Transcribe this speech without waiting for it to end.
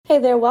Hey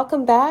there,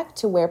 welcome back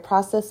to Where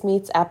Process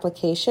Meets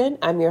Application.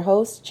 I'm your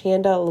host,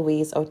 Chanda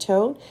Louise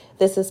Otone.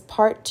 This is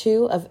part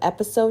 2 of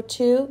episode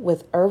 2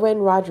 with Erwin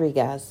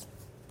Rodriguez.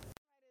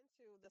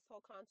 Into this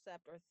whole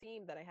concept or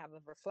theme that I have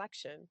of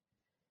reflection,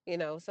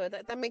 so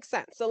that makes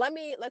sense. So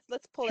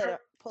let's Sure.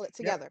 pull it Yep.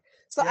 together.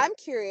 So Yep. I'm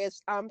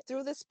curious,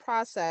 through this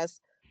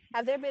process,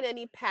 have there been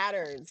any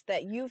patterns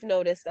that you've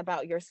noticed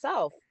about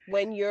yourself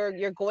when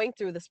you're going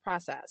through this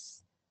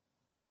process?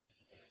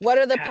 What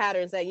are the Ha-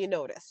 patterns that you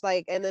notice?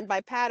 Like, and then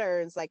by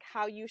patterns, like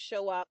how you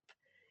show up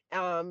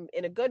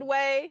in a good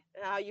way,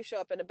 how you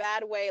show up in a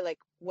bad way, like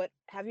what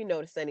have you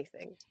noticed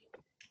anything?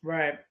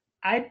 Right.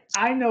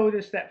 I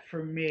noticed that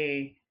for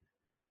me,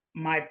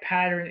 my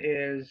pattern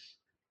is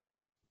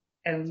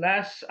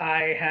unless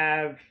I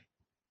have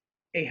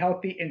a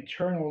healthy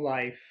internal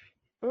life,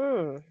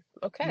 Mm,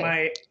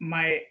 okay.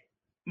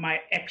 my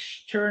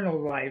external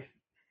life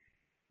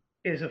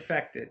is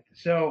affected.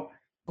 So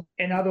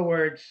in other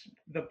words,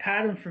 the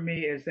pattern for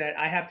me is that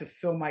I have to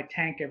fill my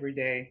tank every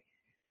day.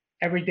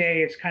 Every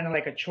day it's kind of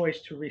like a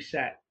choice to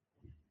reset.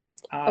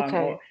 Or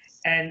Okay.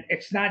 and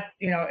it's not,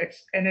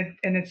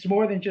 it's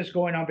more than just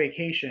going on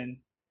vacation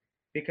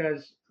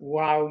because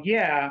while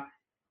yeah,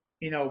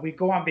 we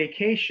go on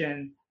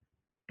vacation,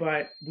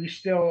 but we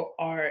still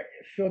are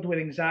filled with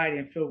anxiety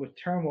and filled with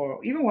turmoil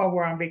even while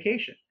we're on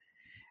vacation.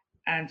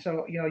 And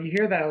so you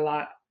hear that a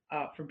lot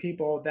from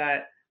people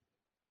that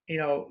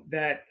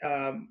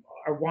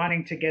are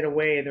wanting to get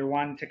away. They're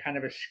wanting to kind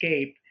of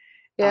escape,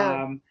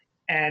 Yeah. um,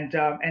 and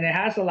it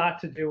has a lot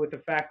to do with the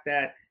fact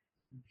that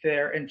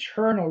their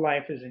internal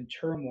life is in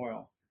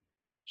turmoil.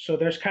 So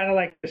there's kind of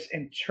like this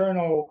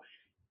internal,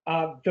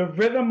 the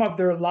rhythm of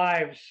their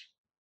lives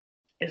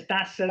is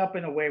not set up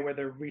in a way where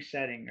they're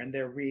resetting and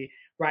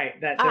right,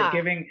 that Ah,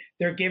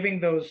 they're giving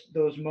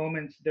those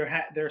moments,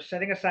 they're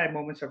setting aside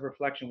moments of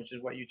reflection, which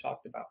is what you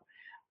talked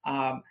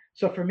about.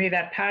 So for me,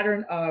 that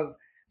pattern of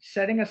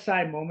setting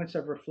aside moments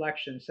of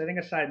reflection, setting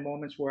aside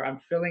moments where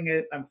I'm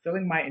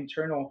filling my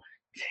internal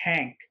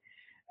tank.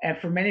 And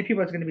for many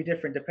people it's going to be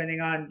different depending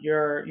on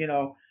your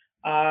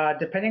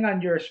depending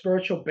on your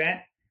spiritual bent.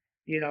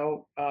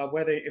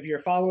 Whether if you're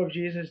a follower of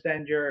Jesus,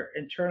 then your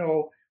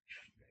internal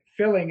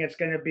filling it's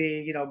going to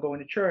be going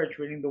to church,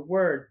 reading the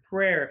word,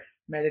 prayer,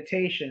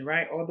 meditation,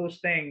 right, all those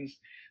things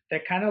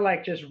that kind of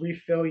like just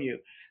refill you.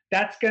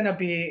 That's going to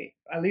be,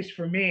 at least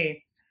for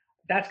me,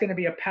 that's going to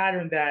be a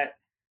pattern that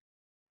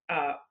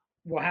uh,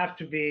 will have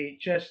to be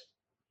just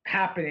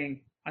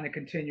happening on a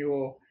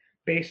continual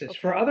basis.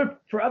 For okay.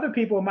 other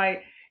people, it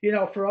might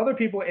for other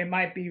people it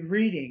might be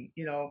reading.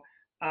 It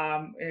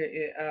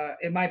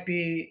might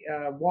be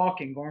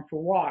walking, going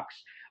for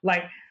walks,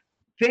 like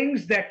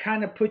things that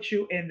kind of put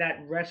you in that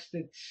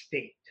rested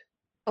state.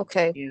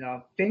 Okay.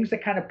 Things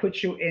that kind of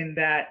put you in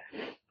that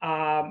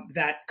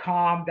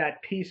calm,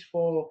 that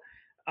peaceful,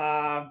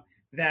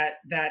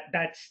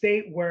 that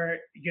state where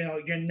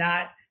you're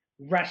not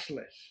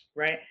restless,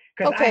 right?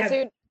 Because I Okay, so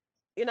have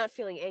you're not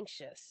feeling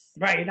anxious.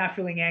 right, you're not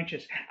feeling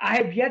anxious. I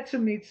have yet to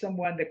meet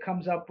someone that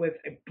comes up with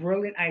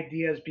brilliant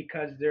ideas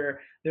because they're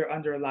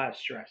under a lot of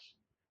stress.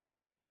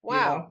 You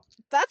Wow. know,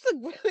 That's a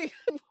really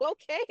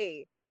okay.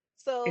 you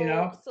So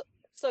know. so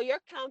so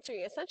you're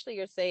countering, essentially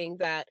you're saying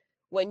that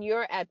when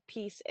you're at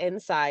peace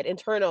inside,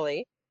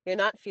 internally, you're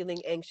not feeling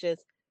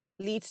anxious,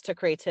 leads to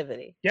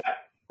creativity. Yeah,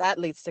 That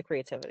leads to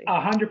creativity.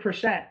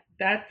 100%.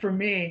 That for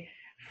me,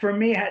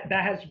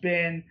 that has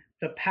been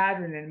the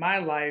pattern in my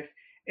life.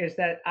 Is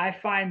that I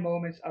find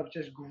moments of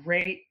just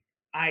great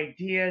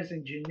ideas,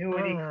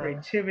 ingenuity, Ah,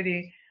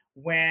 creativity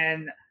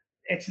when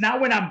it's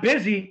not when I'm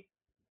busy,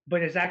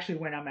 but it's actually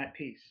when I'm at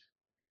peace.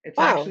 It's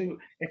wow. actually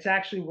it's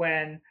actually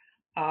when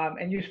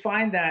and you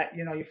find that,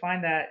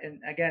 and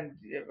again,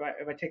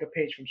 if I take a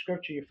page from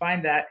scripture, you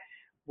find that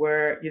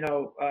where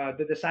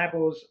the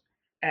disciples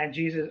and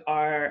Jesus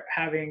are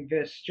having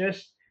this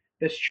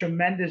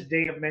tremendous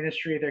day of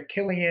ministry. They're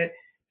killing it.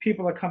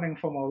 People are coming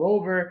from all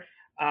over.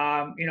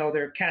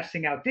 They're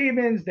casting out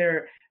demons.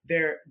 They're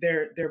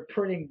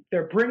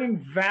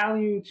bringing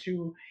value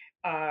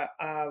uh,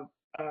 uh,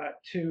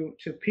 to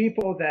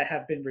people that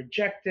have been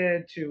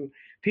rejected, to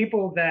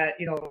people that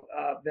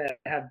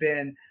have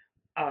been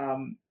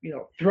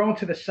thrown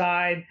to the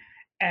side,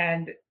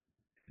 and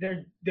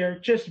they're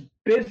just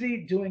busy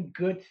doing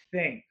good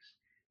things.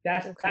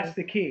 That's Okay.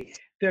 the key.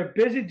 They're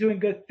busy doing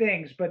good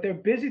things, but they're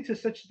busy to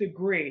such a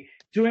degree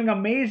doing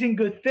amazing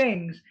good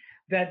things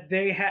that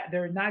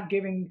they're not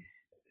giving.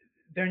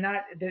 They're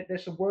not.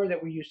 There's a word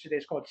that we use today.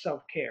 It's called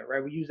self care,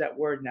 right? We use that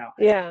word now.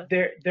 Yeah.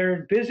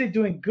 They're busy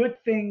doing good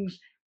things,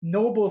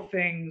 noble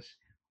things,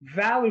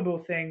 valuable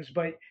things,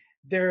 but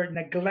they're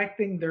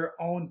neglecting their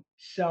own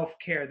self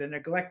care. They're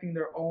neglecting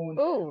their own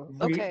Oh,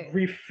 okay.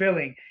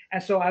 refilling.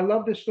 And so I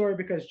love this story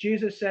because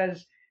Jesus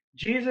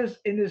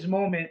in this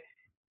moment,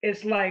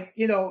 it's like,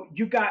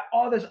 you got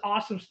all this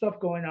awesome stuff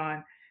going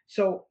on.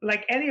 So,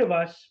 like any of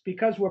us,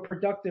 because we're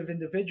productive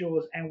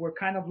individuals and we're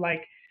kind of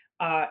like,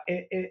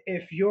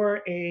 if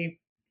you're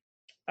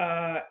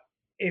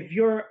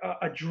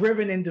a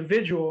driven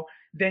individual,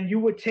 then you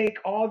would take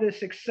all this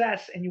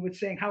success and you would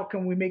say, how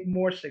can we make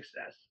more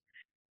success?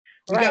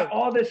 We got Right.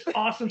 all this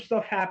awesome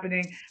stuff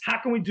happening. How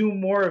can we do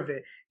more of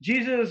it?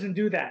 Jesus doesn't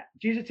do that.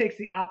 Jesus takes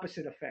the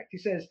opposite effect. He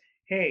says,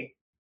 hey,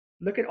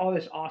 look at all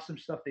this awesome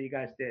stuff that you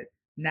guys did.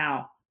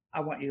 Now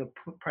I want you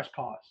to press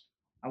pause.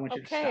 I want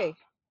you to stop. Okay.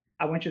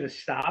 I want you to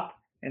stop,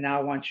 and now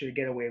I want you to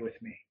get away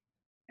with me.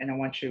 And I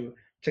want you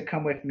to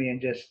come with me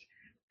and just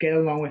get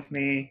along with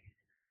me.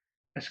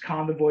 Let's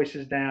calm the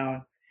voices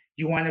down.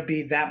 You want to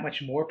be that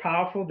much more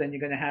powerful, then you're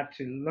going to have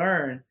to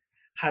learn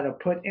how to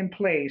put in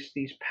place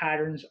these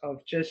patterns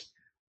of just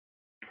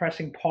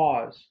pressing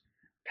pause.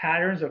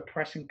 Patterns of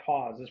pressing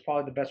pause is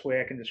probably the best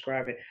way I can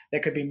describe it.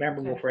 That could be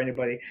memorable Okay. for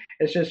anybody.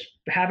 It's just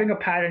having a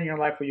pattern in your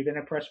life where you're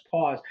going to press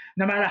pause.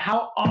 No matter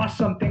how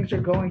awesome things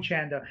are going,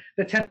 Chanda,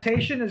 the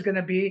temptation is going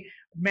to be,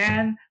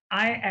 man,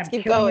 I Let's am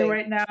keep killing it going.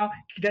 right now.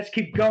 Let's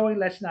keep going.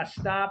 Let's not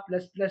stop.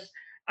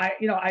 I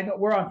know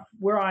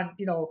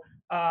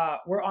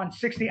we're on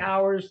 60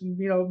 hours.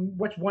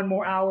 What's one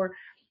more hour?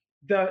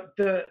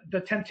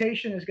 The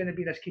temptation is going to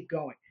be, let's keep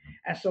going.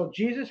 And so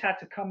Jesus had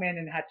to come in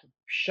and had to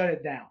shut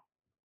it down.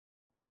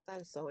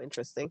 That is so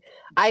interesting.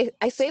 I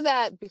say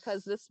that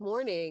because this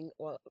morning,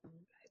 well,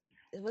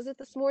 was it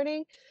this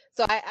morning?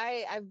 So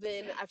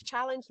I've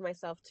challenged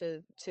myself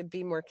to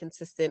be more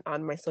consistent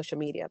on my social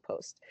media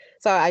post.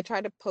 So I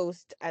try to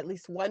post at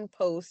least one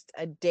post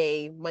a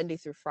day, Monday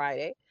through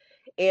Friday.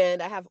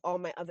 And I have all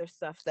my other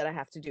stuff that I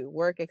have to do,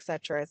 work,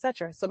 etc.,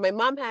 etc. So my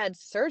mom had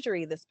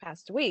surgery this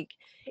past week,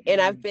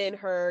 and I've Mm. been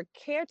her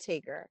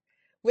caretaker,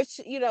 which,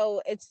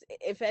 it's,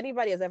 if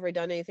anybody has ever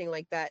done anything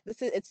like that,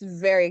 it's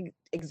very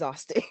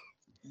exhausting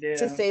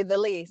to Yeah, say the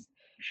least.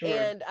 sure.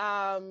 And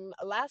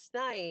last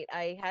night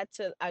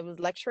I was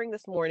lecturing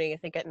this morning, I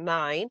think at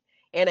 9,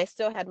 and I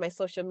still had my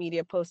social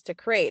media post to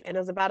create, and it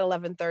was about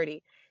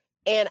 11:30.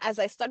 And as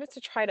I started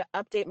to try to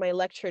update my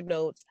lecture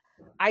notes,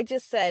 I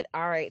just said,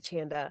 "All right,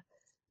 Chanda,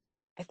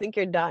 I think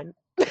you're done."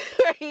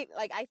 Right?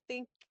 Like, I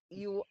think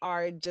you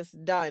are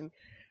just done.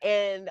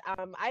 And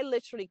I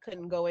literally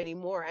couldn't go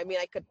anymore. I mean,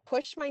 I could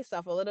push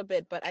myself a little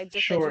bit, but I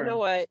just said, you know Sure.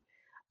 what?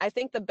 I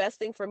think the best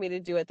thing for me to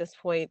do at this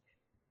point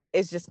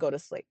is just go to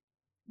sleep.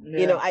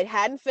 Yeah. I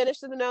hadn't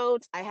finished the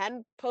notes, I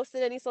hadn't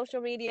posted any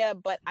social media,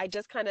 but I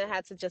just kind of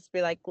had to just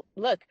be like,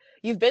 look,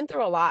 you've been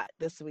through a lot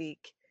this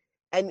week,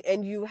 and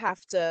you've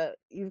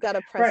got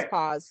to press Right.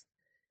 pause.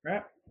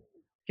 Right.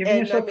 Giving And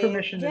I yourself mean,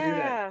 permission to do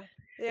that.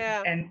 yeah,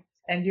 yeah, And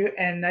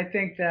I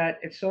think that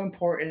it's so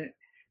important.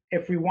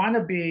 If we want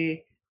to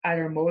be at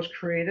our most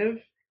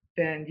creative,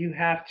 then you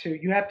have to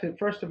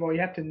first of all, you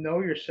have to know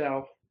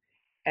yourself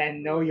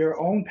and know your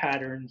own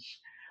patterns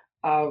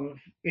of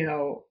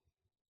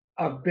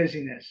of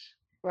busyness,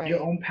 your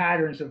right, own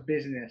patterns of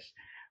business.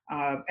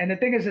 And the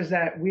thing is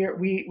that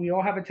we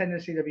all have a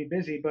tendency to be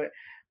busy, but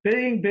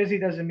being busy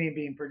doesn't mean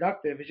being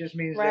productive. It just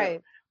means that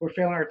right, we're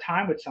filling our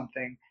time with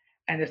something,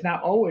 and it's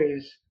not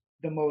always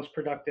the most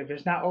productive.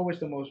 It's not always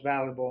the most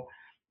valuable.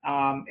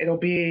 It'll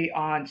be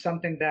on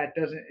something that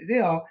doesn't,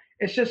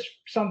 it's just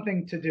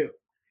something to do.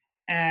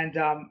 And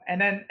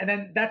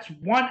then that's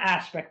one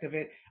aspect of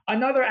it.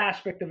 Another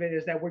aspect of it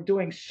is that we're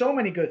doing so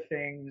many good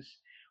things,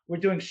 we're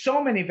doing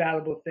so many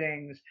valuable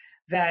things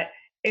that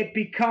it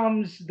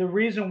becomes the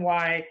reason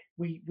why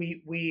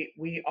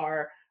we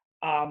are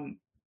um,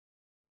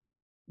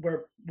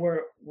 we're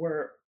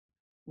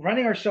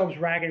running ourselves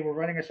ragged. We're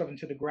running ourselves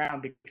into the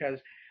ground because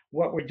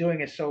what we're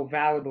doing is so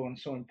valuable and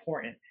so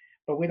important.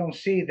 But we don't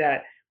see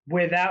that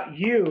without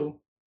you,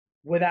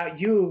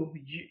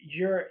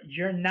 you're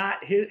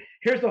not here.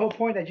 Here's the whole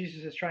point that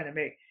Jesus is trying to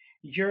make.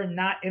 You're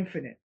not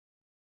infinite.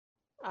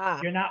 ah,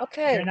 You're not.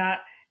 You're okay, not.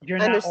 You're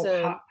not all.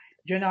 understood.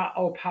 You're not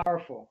all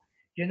powerful.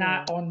 You're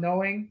not Yeah. all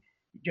knowing.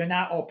 You're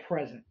not all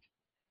present.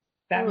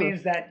 That Mm,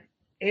 means that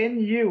in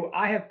you,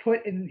 I have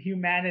put in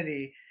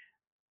humanity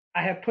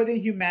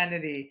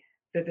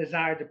the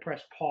desire to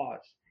press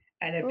pause.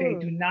 And if they mm,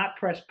 do not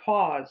press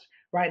pause,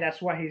 right,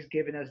 that's why he's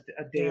given us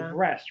a day of yeah.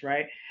 rest,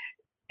 right?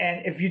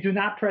 And if you do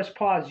not press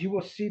pause, you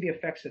will see the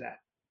effects of that.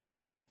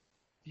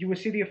 You will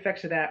see the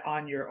effects of that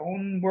on your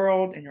own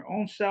world and your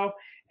own self,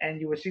 and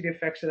you will see the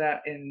effects of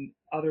that in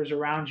others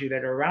around you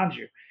that are around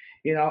you.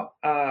 You know,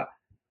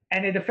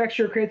 and it affects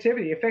your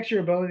creativity. It affects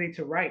your ability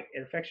to write.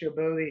 It affects your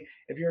ability.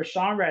 If you're a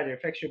songwriter, it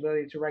affects your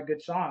ability to write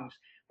good songs.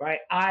 Right?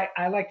 I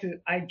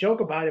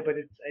joke about it, but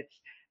it's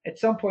at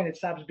some point it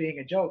stops being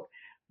a joke.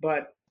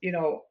 But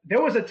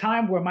there was a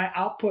time where my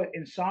output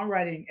in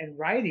songwriting and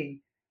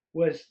writing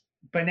was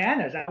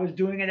bananas. I was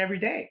doing it every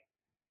day,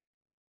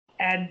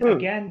 and Mm,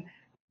 again,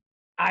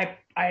 I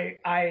I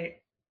I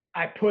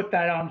I put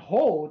that on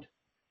hold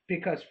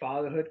because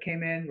fatherhood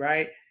came in,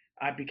 right?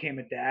 I became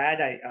a dad.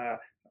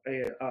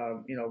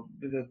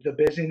 The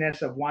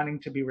busyness of wanting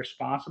to be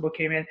responsible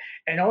came in,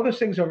 and all those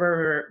things are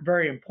very,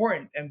 very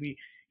important. And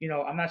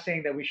I'm not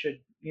saying that we should,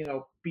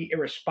 be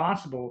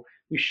irresponsible.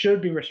 We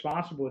should be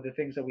responsible with the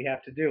things that we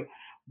have to do,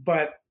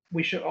 but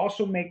we should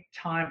also make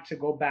time to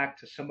go back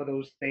to some of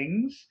those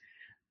things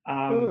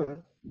um, mm,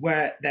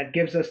 where that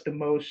gives us the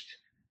most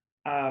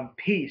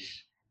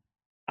peace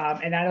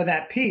And out of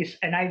that piece,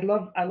 and I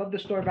love the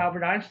story of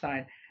Albert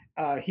Einstein.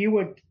 He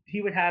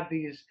would have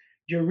these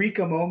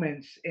eureka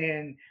moments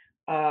in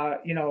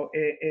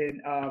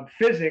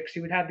physics.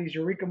 He would have these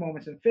eureka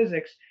moments in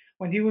physics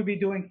when he would be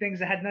doing things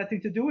that had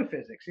nothing to do with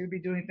physics. He would be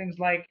doing things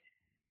like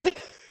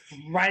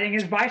riding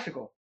his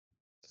bicycle.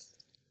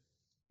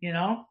 You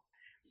know,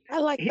 I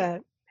like he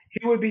that.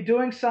 he would be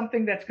doing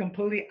something that's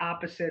completely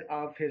opposite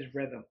of his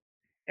rhythm.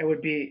 It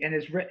would be in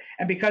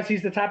and because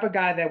he's the type of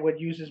guy that would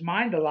use his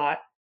mind a lot,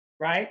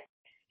 right?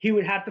 He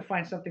would have to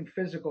find something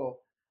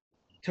physical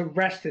to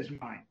rest his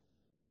mind.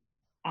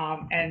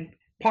 And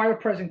part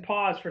of pressing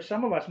pause for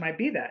some of us might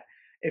be that.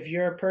 If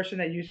you're a person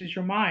that uses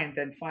your mind,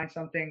 then find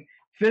something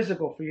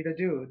physical for you to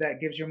do that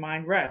gives your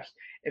mind rest.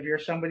 If you're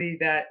somebody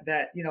that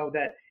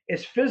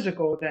is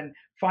physical, then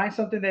find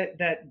something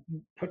that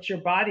puts your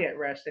body at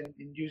rest and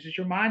uses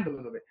your mind a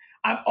little bit.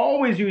 I'm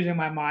always using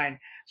my mind,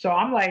 so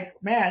I'm like,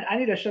 man, I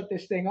need to shut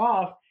this thing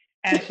off.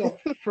 And so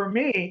for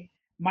me,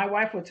 my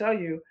wife will tell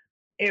you,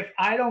 if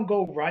I don't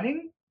go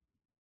running,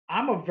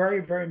 I'm a very,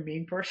 very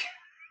mean person.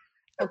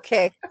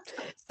 Okay.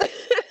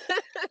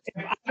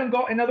 If I don't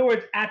go, in other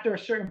words, after a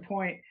certain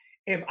point,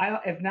 if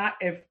I'm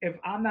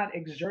not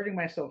exerting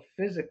myself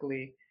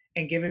physically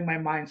and giving my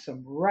mind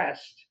some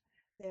rest,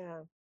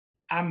 Yeah.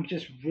 I'm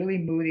just really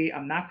moody.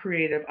 I'm not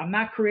creative. I'm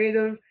not kind.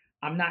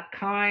 I'm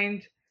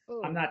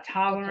Oh, not okay.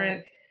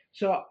 tolerant.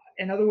 So,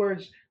 in other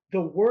words,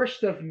 the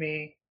worst of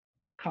me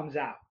comes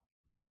out.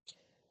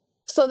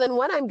 So then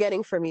what I'm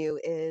getting from you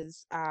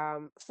is,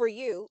 for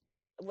you,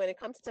 when it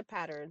comes to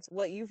patterns,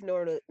 what you've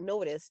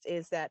noticed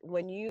is that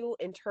when you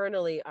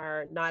internally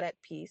are not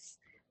at peace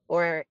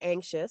or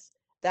anxious,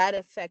 that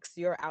affects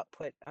your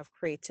output of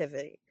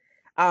creativity.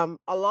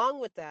 Along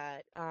with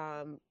that,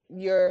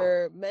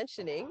 you're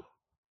mentioning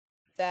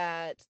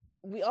that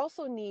we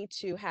also need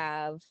to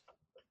have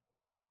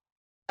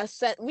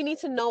we need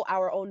to know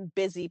our own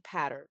busy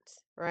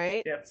patterns,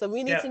 right? Yep. So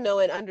we need to Yep. know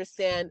and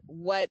understand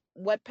what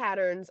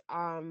patterns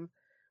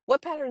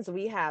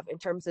we have in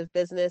terms of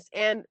business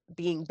and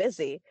being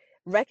busy.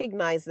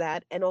 Recognize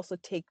that and also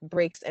take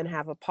breaks and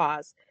have a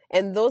pause.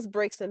 And those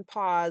breaks and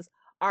pause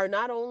are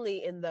not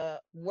only in the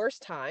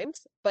worst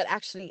times, but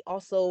actually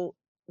also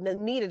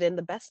needed in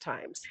the best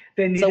times.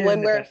 They So need it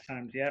in the best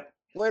times. Yep.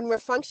 when we're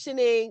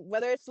functioning,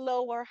 whether it's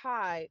low or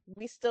high,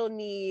 we still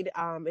need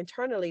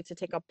internally to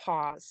take a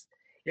pause.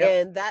 Yep.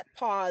 And that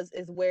pause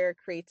is where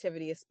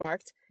creativity is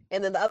sparked.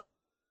 And then the other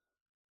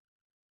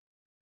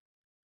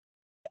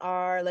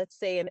are, let's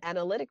say, an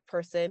analytic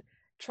person,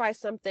 try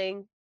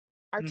something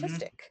Hmm.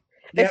 artistic.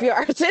 If Yep. you're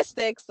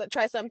artistic, so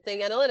try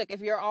something analytic.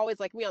 If you're always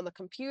like me on the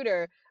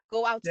computer,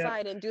 go Yep.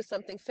 outside and do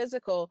something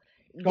physical.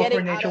 Go for Getting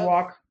a out nature of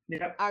walk.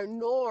 Yep. our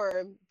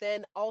norm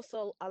then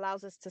also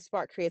allows us to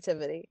spark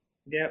creativity.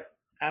 Yep,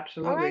 All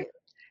absolutely. right.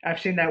 I've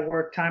seen that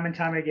work time and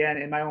time again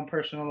in my own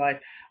personal life.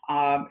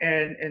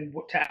 And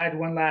to add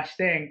one last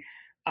thing,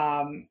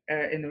 in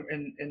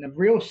the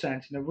real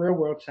sense, in the real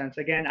world sense,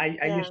 again,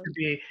 I used Yeah.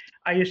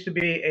 to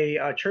be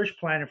a church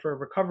planner for a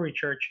recovery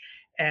church,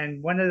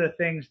 and one of the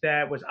things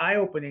that was eye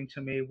opening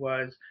to me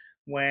was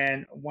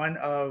when one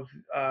of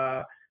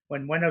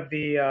when one of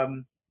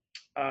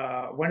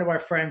our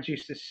friends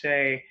used to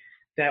say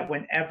that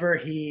whenever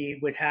he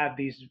would have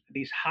these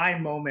high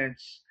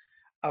moments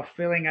of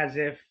feeling as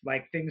if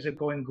like things are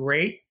going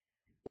great,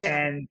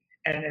 Yeah.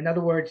 and in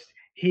other words,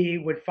 he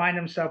would find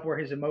himself where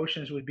his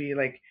emotions would be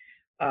like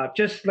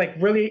just like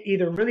really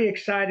either really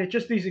excited,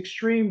 just these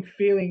extreme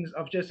feelings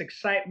of just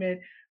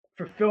excitement,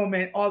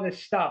 fulfillment, all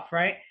this stuff,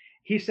 right?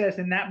 He says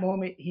in that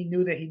moment he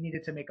knew that he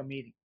needed to make a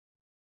meeting.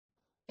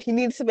 He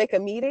needs to make a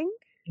meeting.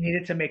 He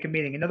needed to make a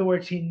meeting. In other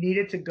words, he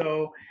needed to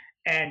go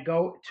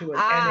to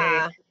an NA.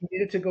 Ah, He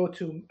needed to go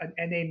to an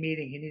NA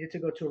meeting. He needed to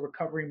go to a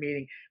recovery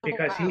meeting oh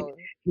because he wow.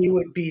 he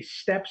would be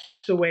steps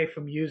away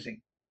from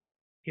using.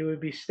 He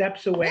would be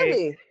steps away.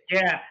 Really?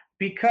 Yeah,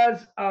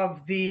 because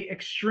of the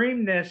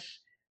extremeness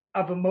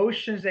of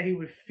emotions that he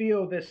would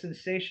feel, this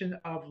sensation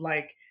of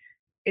like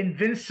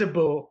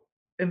invincible,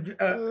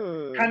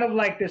 Mm. kind of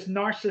like this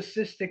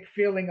narcissistic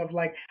feeling of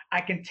like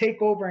I can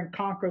take over and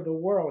conquer the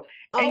world.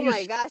 Oh And you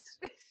my gosh.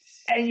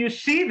 and you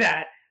see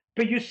that,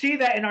 but you see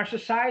that in our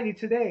society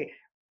today.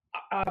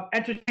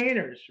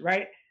 Entertainers,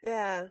 right?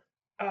 Yeah.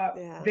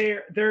 Yeah.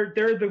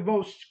 They're the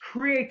most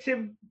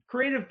creative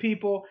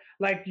people.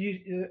 Like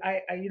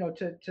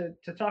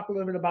to talk a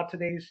little bit about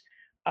today's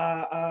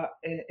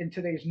in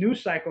today's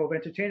news cycle of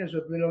entertainers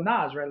with Little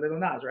Nas, right? Little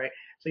Nas, right?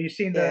 So you've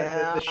seen the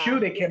Yeah. shoe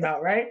that came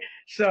out, right?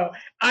 So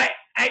I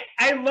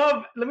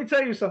love. Let me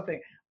tell you something.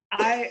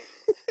 I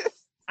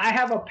I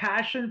have a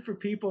passion for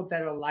people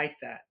that are like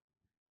that.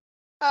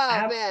 I Oh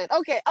have man.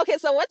 Okay. Okay.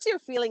 So what's your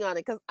feeling on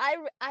it? Because I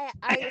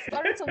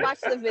started to watch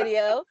the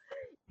video,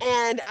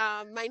 and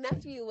my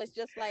nephew was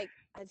just like,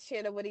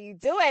 Shanna, what are you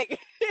doing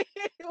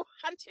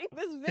watching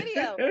this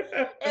video?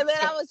 And then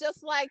I was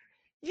just like,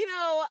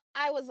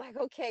 I was like,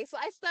 okay. So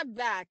I stepped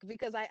back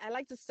because I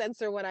like to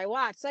censor what I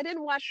watch. So I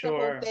didn't watch the whole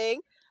Sure. thing.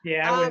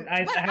 Yeah, I wouldn't.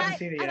 I But haven't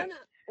seen it I yet. don't know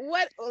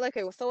what.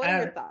 Okay. So what I are your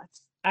haven't.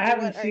 thoughts? I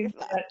haven't What are your seen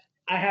thoughts? that.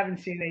 I haven't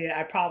seen it yet.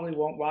 I probably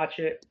won't watch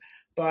it,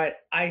 but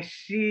I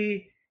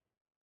see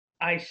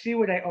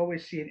what I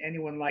always see in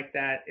anyone like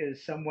that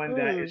is someone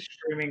that Mm. is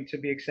screaming to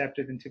be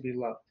accepted and to be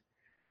loved.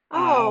 Um,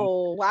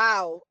 Oh,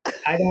 wow.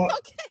 I don't,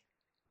 Okay.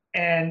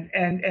 and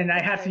Okay.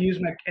 I have to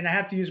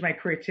use my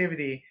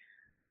creativity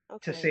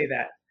to Okay. say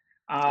that.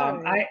 All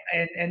right. I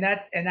and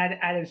that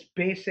at its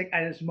basic,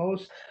 at its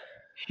most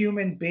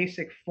human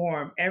basic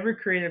form, every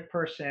creative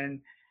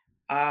person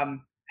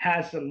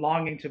has the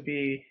longing to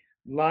be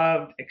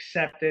loved,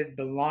 accepted,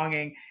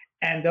 belonging,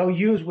 and they'll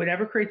use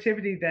whatever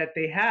creativity that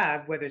they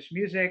have, whether it's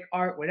music,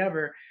 art,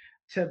 whatever,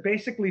 to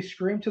basically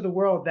scream to the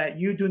world that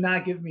you do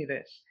not give me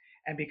this.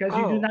 And because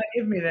you do Oh, not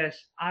give me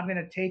this, I'm going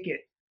to take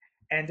it.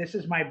 And this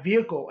is my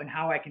vehicle and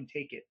how I can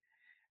take it.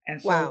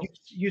 And so wow.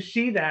 you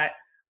see that.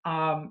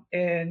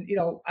 And,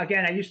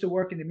 again, I used to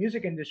work in the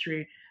music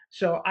industry.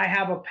 So I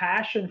have a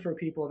passion for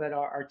people that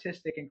are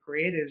artistic and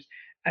creatives.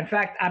 In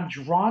fact, I'm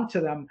drawn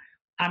to them.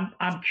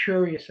 I'm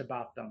curious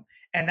about them.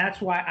 And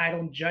that's why I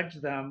don't judge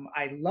them.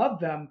 I love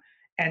them.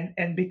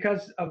 And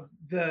because of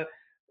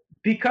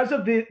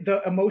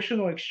the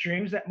emotional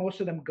extremes that most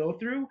of them go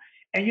through,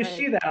 and you Right.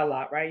 see that a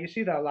lot, right? You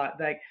see that a lot.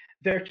 Like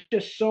they're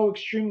just so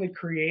extremely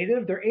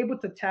creative. They're able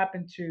to tap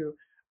into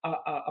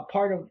a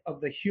part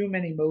of the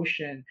human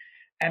emotion,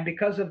 and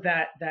because of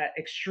that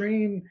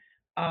extreme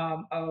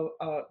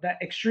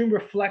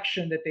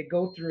reflection that they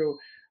go through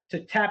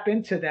to tap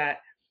into that,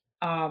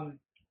 um,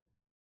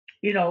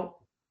 you know,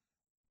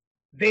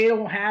 they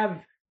don't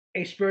have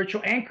a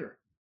spiritual anchor,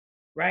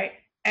 right?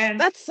 And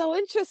That's so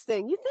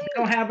interesting. You they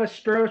don't think? have a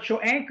spiritual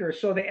anchor,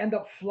 so they end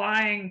up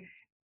flying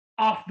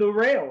off the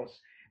rails.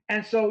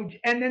 And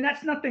then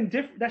that's nothing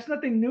different. That's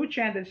nothing new,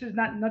 Chanda. This is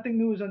not nothing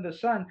new is under the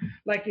sun.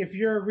 Like if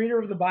you're a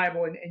reader of the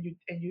Bible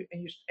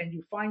and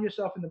you find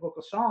yourself in the Book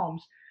of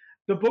Psalms,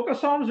 the Book of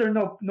Psalms are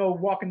no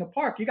walk in the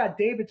park. You got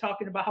David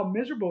talking about how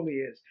miserable he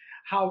is,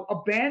 how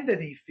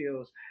abandoned he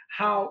feels, Right.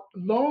 how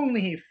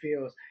lonely he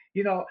feels.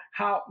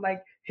 How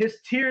like his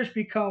tears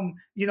become.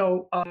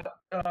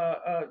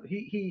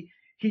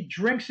 He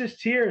drinks his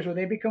tears or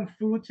they become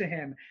food to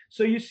him.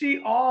 So you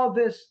see all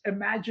this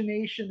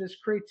imagination, this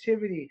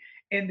creativity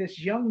in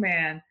this young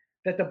man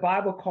that the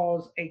Bible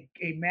calls a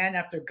man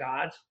after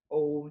God's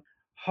own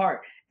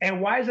heart.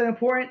 And why is that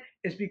important?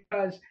 Is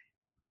because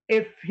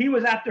if he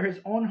was after his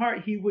own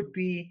heart, he would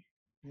be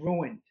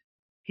ruined.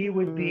 He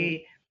would Mm,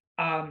 be,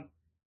 um,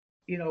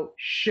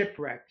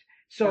 shipwrecked.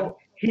 yeah. So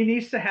he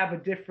needs to have a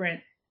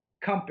different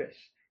compass.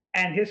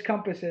 And his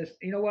compass is,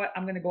 you know what?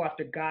 I'm going to go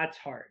after God's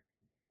heart.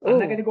 I'm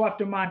not going Ooh. to go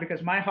after mine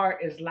because my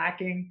heart is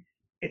lacking.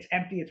 It's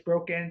empty. It's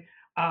broken.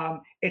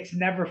 It's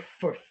never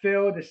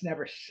fulfilled. It's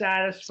never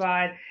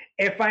satisfied.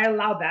 If I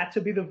allow that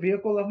to be the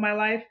vehicle of my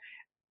life,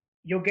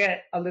 you'll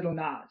get a little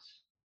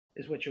Nas,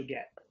 is what you'll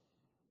get.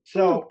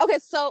 So, Okay,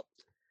 so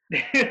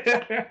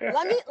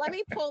let, let yeah,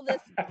 me pull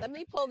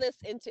this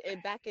into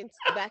it back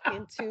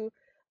into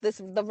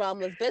this the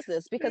realm of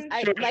business because sure,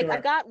 I've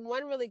sure. got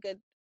one really good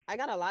I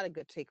got a lot of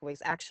good takeaways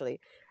actually.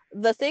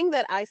 The thing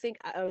that I think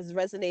was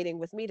resonating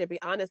with me, to be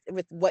honest,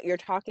 with what you're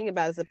talking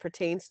about as it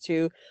pertains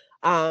to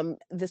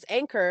this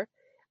anchor,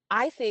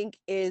 I think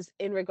is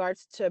in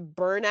regards to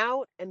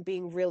burnout and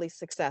being really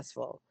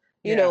successful.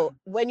 You Yeah, know,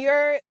 when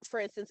you're, for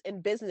instance,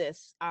 in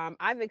business,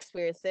 I've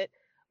experienced it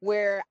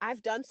where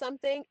I've done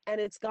something and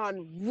it's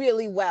gone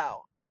really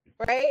well,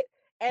 right?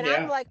 And I'm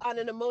yeah. like on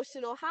an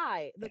emotional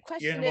high. The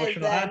You're an question is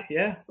emotional high. then,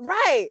 Yeah.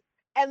 right.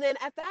 And then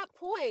at that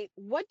point,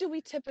 what do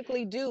we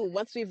typically do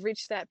once we've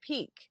reached that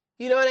peak?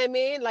 You know what I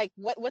mean? Like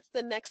what's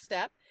the next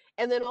step?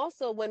 And then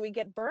also when we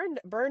get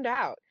burned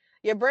out,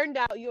 you're burned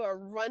out, you are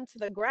run to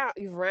the ground,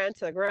 you've ran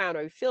to the ground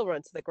or you feel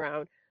run to the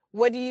ground.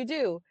 What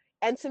do?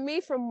 And to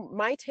me, from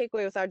my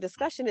takeaway with our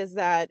discussion is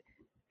that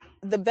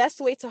the best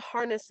way to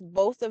harness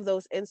both of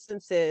those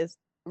instances,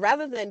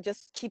 rather than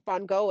just keep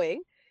on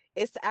going,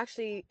 is to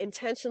actually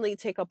intentionally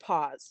take a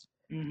pause.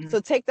 Hmm. So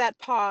take that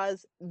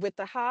pause with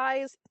the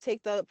highs,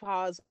 take the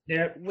pause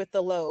Yep. with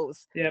the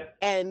lows, Yep.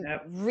 and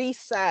Yep.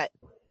 reset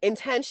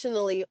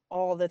intentionally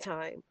all the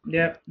time.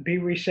 Yep, be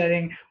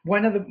resetting.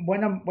 One of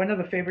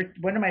my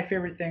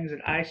favorite things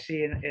that I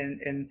see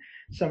in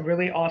some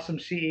really awesome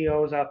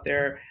CEOs out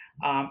there,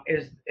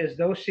 is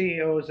those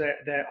CEOs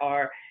that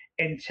are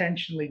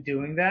intentionally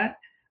doing that.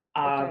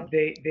 Okay.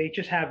 They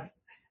just have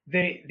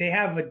they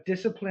have a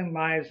disciplined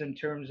lives in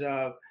terms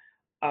of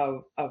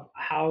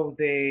how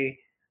they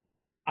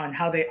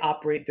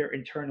operate their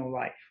internal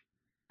life.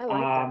 I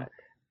like um, that.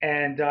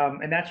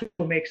 and that's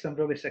what makes them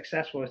really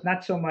successful. It's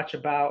not so much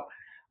about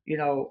you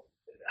know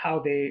how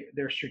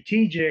they're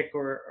strategic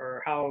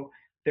or how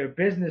their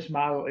business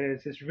model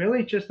is. It's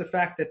really just the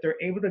fact that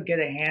they're able to get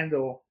a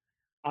handle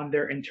on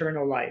their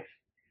internal life.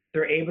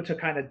 They're able to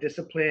kind of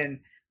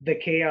discipline the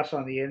chaos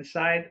on the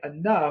inside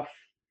enough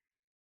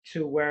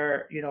to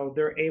where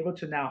they're able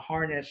to now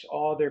harness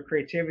all their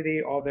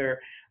creativity, all their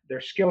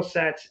skill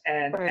sets,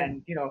 Right.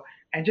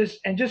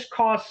 and just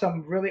cause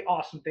some really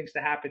awesome things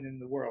to happen in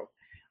the world.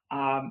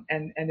 And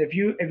if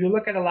you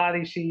look at a lot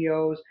of these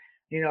CEOs,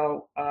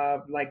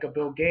 like a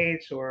Bill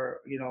Gates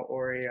or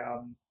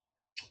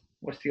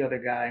what's the other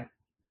guy?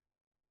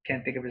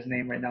 Can't think of his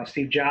name right now.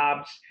 Steve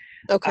Jobs.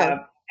 Okay. Uh,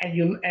 and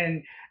you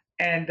and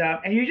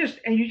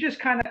you just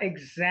kind of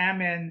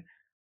examine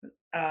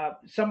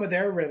some of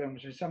their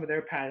rhythms and some of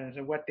their patterns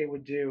and what they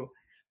would do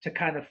to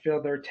kind of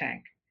fill their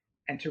tank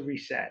and to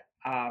reset.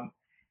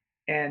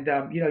 And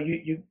you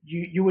know,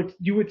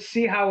 you would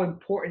see how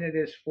important it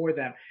is for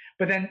them.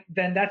 But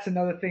then that's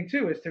another thing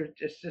too, is to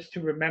just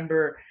to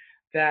remember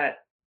that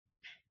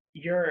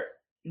you're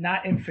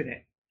not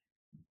infinite.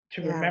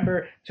 To Yeah.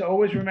 remember, to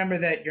always remember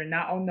that you're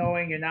not all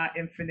knowing, you're not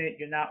infinite,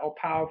 you're not all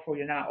powerful,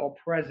 you're not all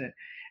present.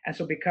 And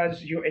so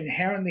because you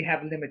inherently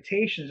have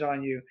limitations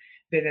on you,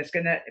 then it's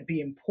going to be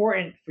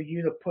important for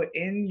you to put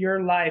in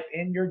your life,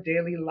 in your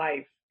daily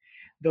life,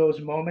 those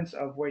moments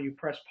of where you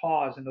press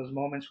pause, and those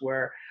moments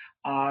where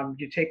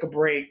you take a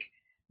break,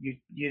 you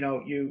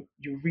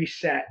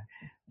reset,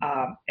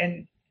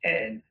 and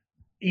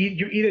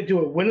you either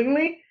do it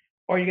willingly,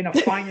 or you're going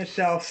to find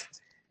yourself.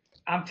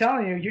 I'm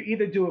telling you, you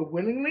either do it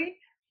willingly,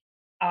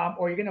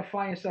 or you're going to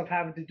find yourself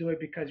having to do it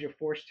because you're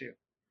forced to,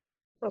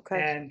 Okay.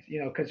 and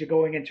because you're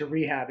going into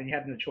rehab and you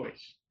have no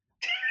choice.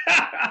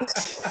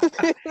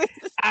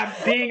 I'm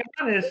being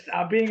honest.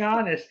 I'm being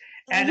honest,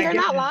 and You're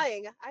not again,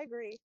 lying. I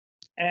agree.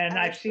 and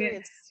I've I've seen it.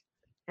 experienced.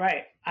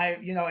 Right.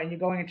 And you're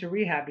going into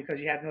rehab because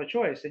you have no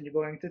choice, and you're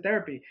going into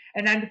therapy.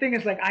 And then the thing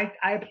is, like,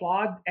 I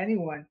applaud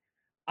anyone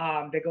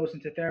that goes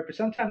into therapy.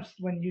 Sometimes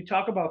when you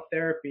talk about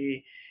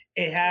therapy,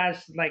 it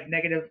has like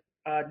negative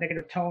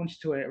tones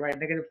to it, right?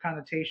 Negative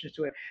connotations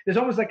to it. There's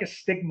almost like a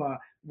stigma.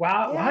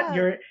 Wow, what?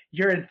 Yeah.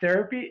 You're in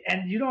therapy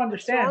and you don't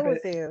What's understand, wrong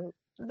with you?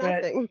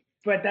 but Nothing.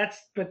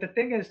 but the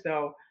thing is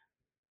though,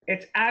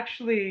 it's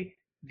actually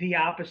the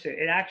opposite.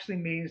 It actually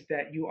means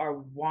that you are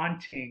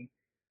wanting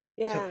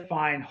to Yeah.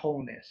 find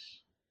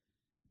wholeness.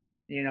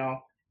 You know,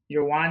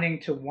 you're want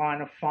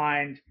to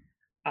find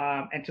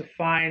and to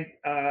find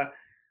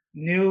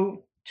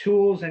new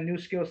tools and new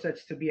skill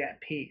sets to be at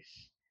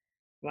peace.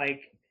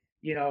 Like,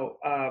 you know,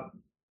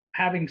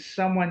 having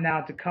someone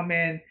now to come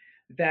in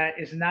that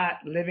is not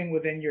living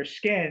within your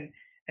skin,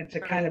 and to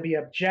kind of Right. be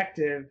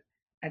objective,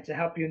 and to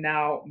help you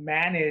now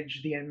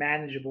manage the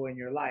unmanageable in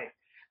your life.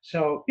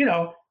 So,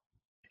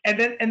 and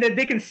then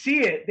they can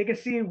see it. They can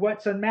see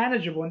what's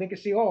unmanageable, and they can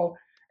see, oh,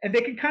 and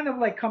they can kind of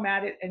like come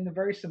at it in a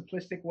very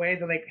simplistic way.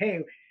 They're like, hey,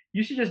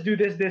 you should just do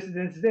this,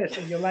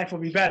 and your life will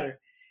be better.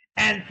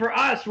 And for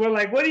us, we're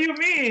like, what do you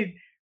mean?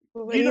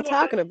 What are You you know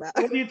talking about?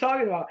 what are you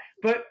talking about?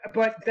 But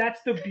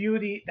that's the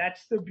beauty.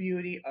 That's the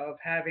beauty of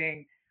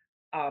having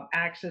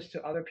access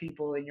to other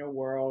people in your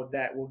world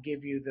that will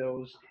give you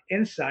those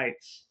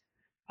insights.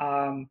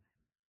 Um,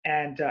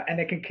 and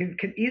it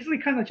can easily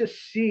kind of just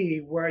see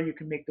where you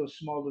can make those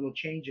small little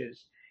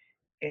changes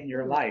in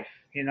your Hmm. life,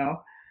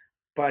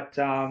 But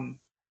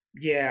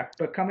yeah,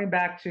 but coming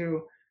back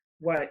to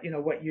what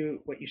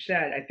you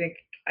said, I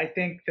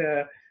think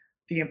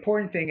the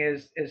important thing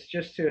is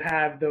just to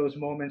have those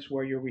moments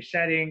where you're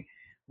resetting,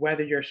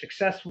 whether you're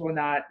successful or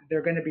not.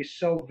 They're going to be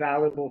so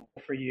valuable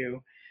for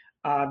you.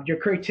 Your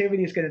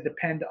creativity is going to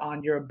depend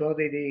on your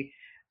ability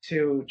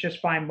to just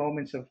find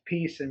moments of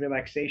peace and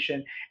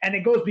relaxation, and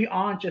it goes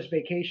beyond just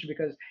vacation,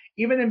 because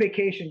even in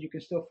vacation you can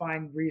still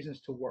find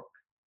reasons to work.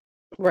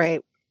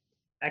 Right.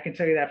 I can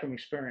tell you that from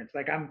experience.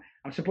 Like, I'm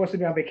supposed to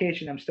be on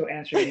vacation, I'm still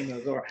answering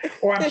emails,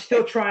 or I'm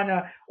still trying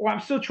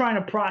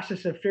to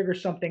process and figure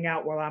something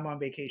out while I'm on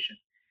vacation.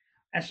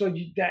 And so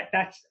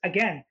that's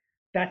again,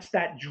 that's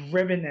that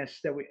drivenness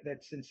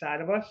that's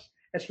inside of us,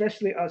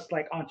 especially us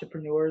like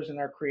entrepreneurs and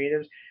our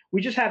creatives.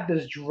 We just have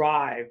this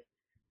drive.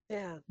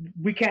 Yeah.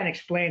 We can't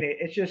explain it.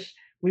 It's just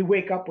we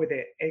wake up with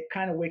it. It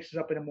kind of wakes us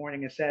up in the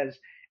morning and says,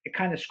 it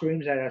kind of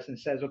screams at us and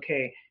says,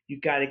 okay,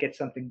 you got to get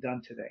something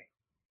done today.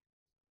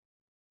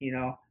 You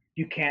know,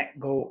 you can't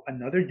go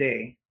another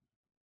day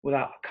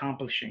without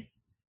accomplishing.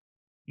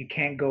 You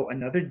can't go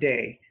another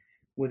day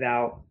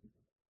without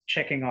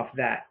checking off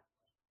that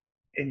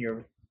in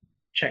your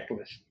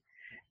checklist.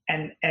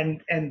 And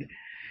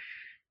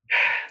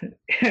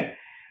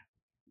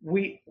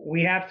we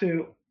have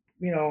to,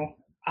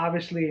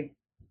 obviously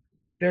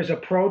there's a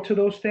pro to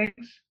those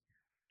things,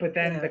 but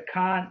then Yeah.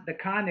 the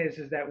con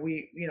is that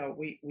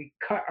we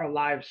cut our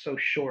lives so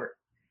short.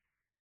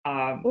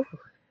 Um, Ooh.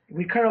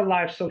 we cut our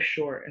lives so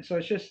short, and so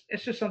it's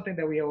just something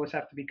that we always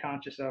have to be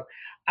conscious of.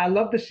 I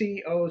love the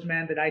CEOs,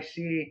 man, that I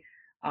see.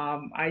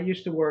 I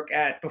used to work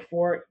at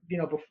before,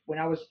 when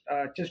I was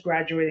just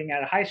graduating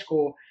out of high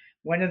school.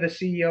 One of the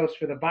CEOs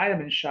for the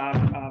Vitamin Shop.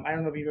 I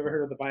don't know if you've ever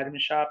heard of the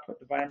Vitamin Shop.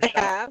 The Vitamin I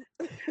Shop.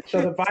 have.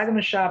 So the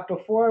Vitamin Shop,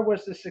 before it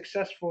was the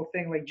successful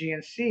thing like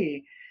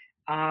GNC,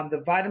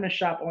 the Vitamin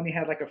Shop only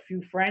had like a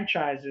few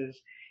franchises.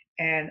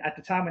 And at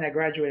the time when I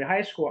graduated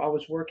high school, I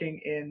was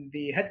working in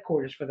the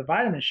headquarters for the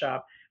Vitamin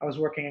Shop. I was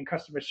working in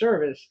customer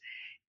service,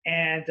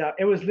 and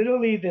it was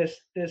literally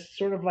this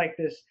sort of like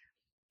this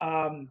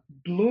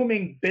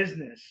blooming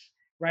business,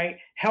 right?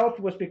 Health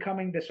was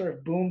becoming this sort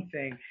of boom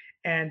thing,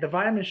 and the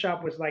Vitamin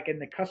Shop was like in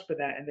the cusp of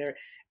that,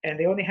 and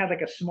they only had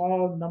like a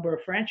small number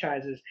of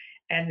franchises,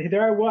 and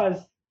there I was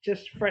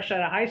just fresh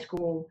out of high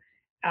school,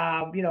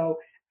 um, you know,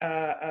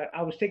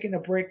 I was taking a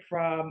break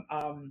from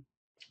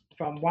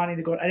wanting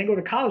to go. I didn't go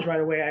to college right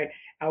away.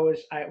 I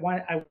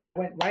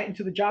went right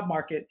into the job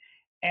market,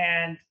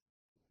 and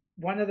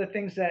one of the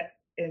things that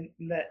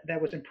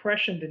was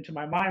impressioned into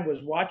my mind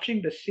was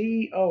watching the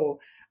CEO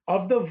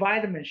of the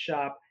vitamin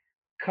shop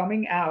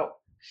coming out,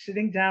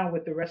 sitting down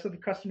with the rest of the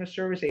customer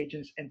service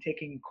agents and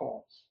taking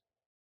calls.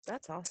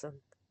 That's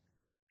awesome.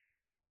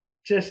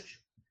 Just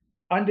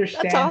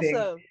That's understanding,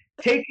 awesome.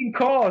 taking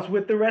calls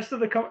with the rest of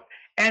the company.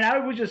 And I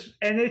was just,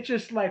 and it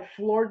just like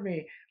floored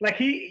me. Like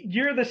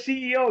you're the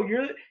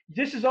CEO.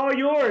 This is all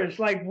yours.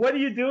 Like, what are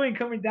you doing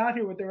coming down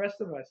here with the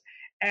rest of us?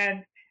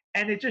 And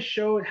and it just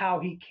showed how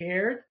he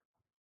cared,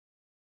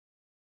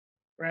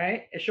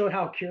 right? It showed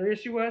how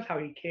curious he was, how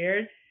he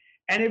cared.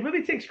 And it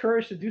really takes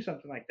courage to do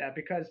something like that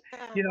because,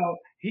 Yeah.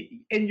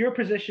 in your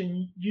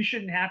position, you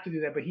shouldn't have to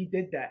do that, but he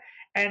did that.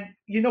 And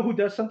you know who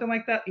does something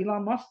like that?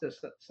 Elon Musk does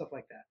stuff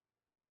like that.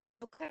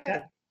 That Okay.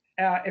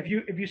 if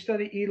you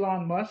study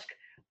Elon Musk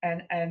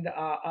and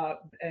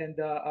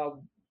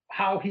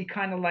how he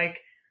kind of like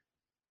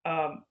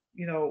um,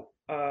 you know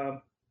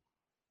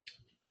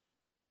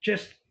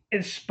just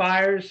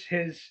inspires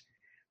his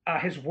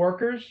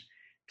workers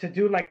to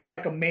do like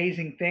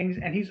amazing things,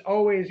 and he's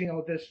always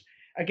this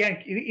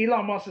again.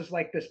 Elon Musk is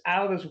like this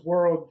out of this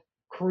world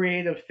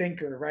creative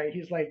thinker, right?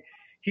 He's like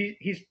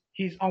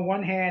he's on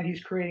one hand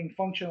he's creating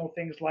functional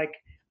things like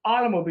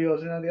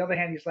automobiles, and on the other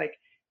hand he's like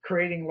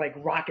creating like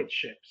rocket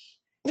ships.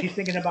 He's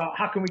thinking about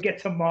how can we get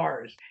to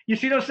Mars. You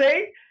see what I'm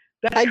saying?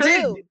 That's I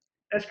crazy. do.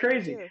 That's I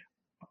crazy. do.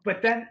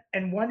 But then,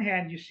 in one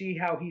hand, you see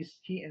how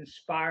he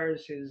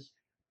inspires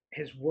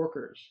his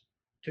workers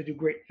to do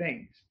great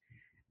things.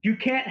 You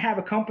can't have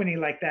a company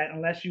like that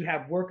unless you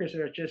have workers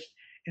that are just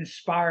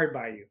inspired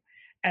by you.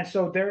 And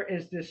so there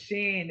is this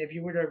scene. If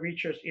you were to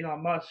research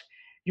Elon Musk,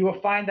 you will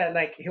find that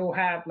like he'll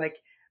have like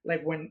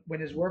when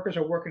his workers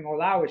are working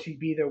all hours, he'd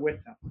be there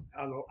with them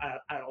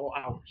at all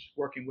hours,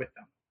 working with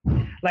them.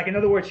 Like in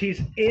other words,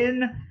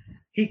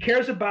 he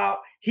cares about.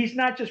 He's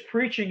not just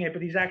preaching it,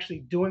 but he's actually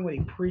doing what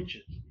he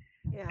preaches.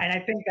 Yeah. And I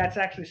think that's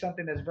actually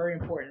something that's very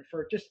important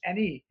for just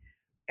any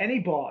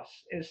boss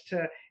is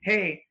to,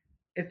 hey,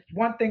 it's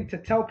one thing to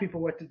tell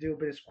people what to do,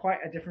 but it's quite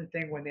a different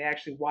thing when they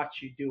actually watch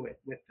you do it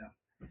with them.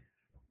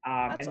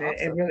 That's And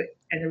it awesome.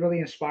 really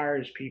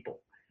inspires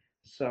people.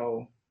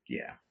 So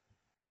yeah,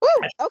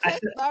 Woo! I Okay.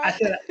 said All I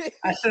said right.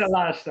 I said a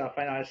lot of stuff.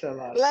 I know I said a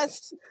lot of stuff.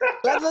 let's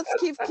let's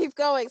keep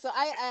going. So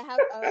I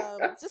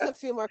have just a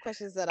few more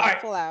questions that All I'll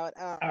right, pull out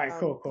all right,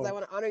 cool, because I cool.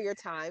 want to honor your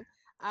time.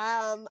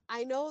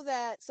 I know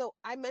that, so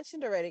I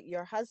mentioned already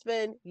your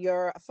husband,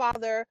 you're a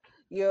father,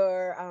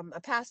 you're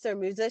a pastor,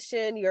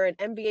 musician, you're an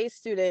MBA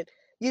student.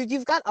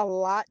 You've got a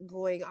lot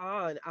going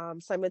on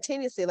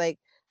simultaneously. Like,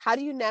 how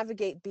do you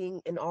navigate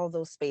being in all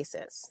those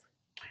spaces?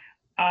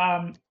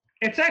 Um,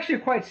 it's actually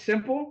quite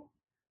simple.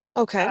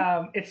 Okay.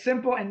 It's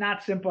simple and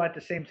not simple at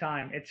the same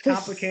time. It's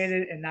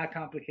complicated and not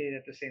complicated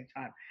at the same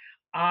time.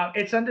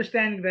 It's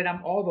understanding that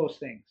I'm all those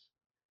things.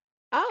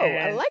 Oh,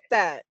 I And like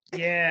that.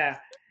 yeah,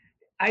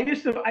 I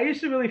used to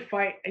really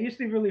fight. I used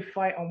to really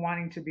fight on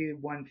wanting to be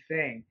one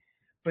thing,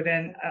 but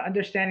then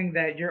understanding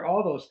that you're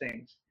all those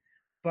things.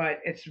 But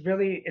it's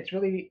really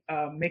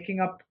making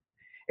up.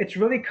 It's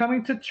really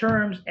coming to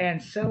terms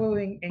and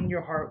settling in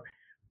your heart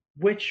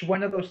which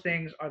one of those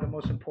things are the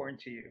most important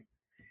to you.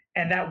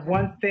 And that Okay.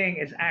 one thing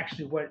is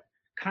actually what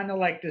kind of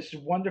like this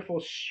wonderful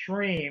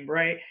stream,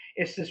 right?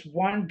 It's this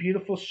one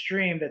beautiful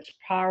stream that's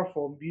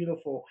powerful and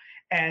beautiful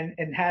and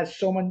has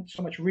so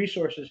much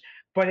resources,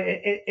 but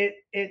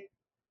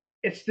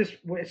it's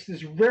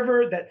this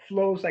river that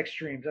flows like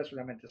streams. That's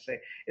what I meant to say.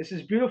 It's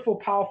this beautiful,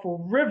 powerful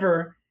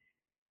river,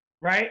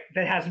 right,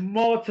 that has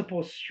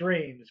multiple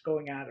streams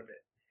going out of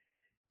it.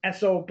 And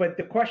so, but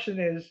the question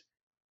is,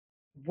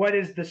 what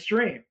is the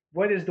stream?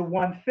 What is the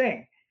one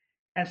thing?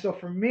 And so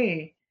for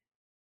me,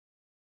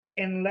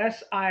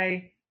 unless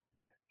I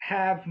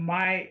have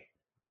my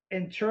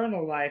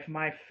internal life,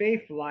 my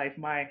faith life,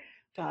 my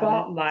Got it.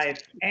 thought life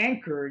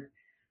anchored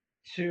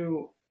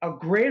to a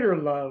greater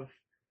love,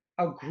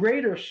 a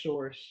greater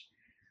source,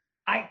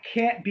 I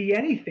can't be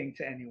anything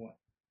to anyone,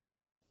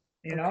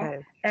 you know?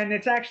 Okay. And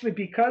it's actually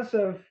because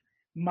of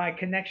my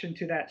connection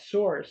to that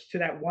source, to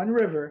that one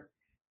river,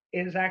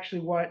 is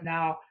actually what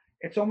now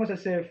it's almost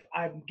as if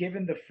I'm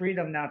given the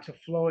freedom now to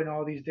flow in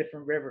all these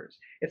different rivers.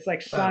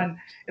 Wow.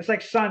 It's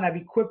like sun, I've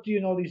equipped you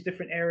in all these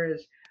different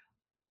areas.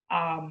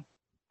 um,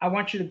 I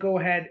want you to go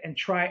ahead and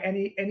try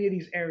any of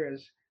these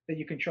areas that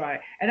you can try.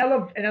 And I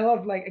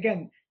love like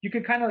again, you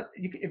could kind of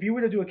if you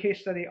were to do a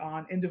case study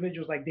on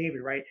individuals like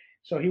David, right?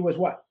 So he was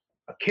what,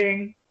 a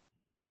king,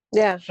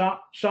 Yeah.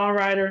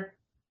 songwriter,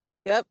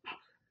 Yep.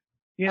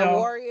 you A know,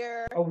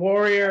 warrior, a a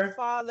warrior,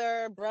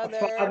 father, a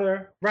brother.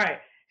 father, right?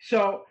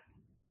 So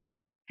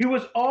he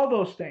was all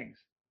those things,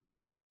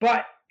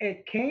 but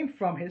it came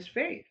from his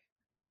faith.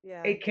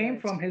 Yeah, I It came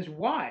did. from his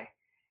why.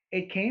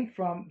 It came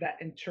from that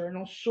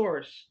internal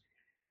source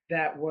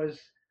that was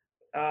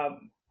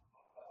um,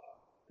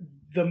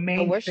 the A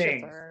main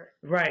thing. worshiper.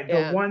 Right,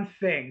 Yeah.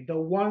 the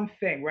one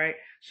thing, right?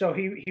 So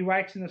he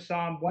writes in the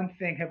psalm, "One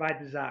thing have I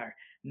desired,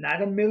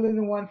 not a million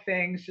and one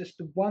things, just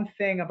the one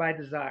thing have I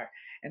desired,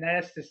 and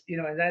that is to,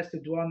 and that is to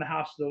dwell in the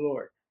house of the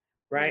Lord."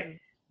 Right? Mm.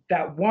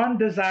 That one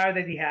desire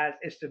that he has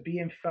is to be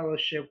in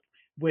fellowship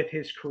with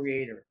his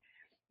Creator,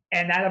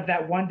 and out of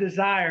that one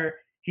desire,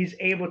 he's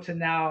able to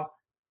now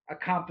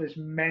accomplish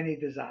many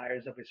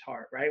desires of his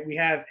heart. Right? We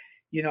have,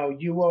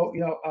 you will,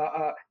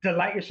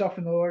 delight yourself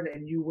in the Lord,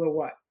 and you will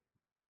what?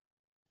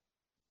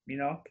 You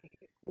know,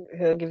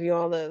 He'll give you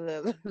all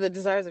the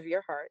desires of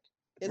your heart.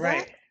 Is that?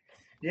 right?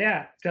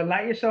 Yeah,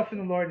 delight yourself in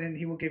the Lord, and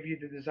He will give you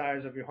the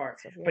desires of your heart.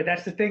 Of your But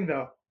that's the heart. thing,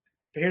 though.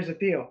 But here's the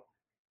deal: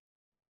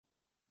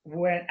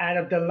 when out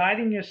of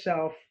delighting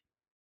yourself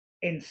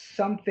in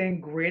something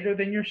greater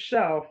than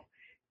yourself,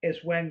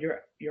 is when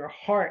your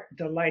heart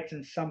delights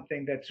in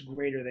something that's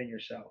greater than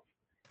yourself.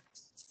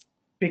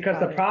 Because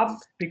the Got it. problem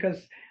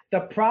because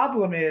the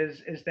problem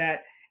is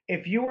that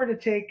if you were to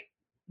take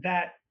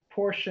that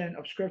portion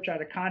of scripture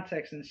out of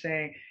context and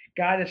saying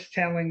God is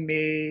telling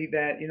me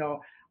that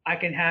I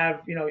can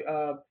have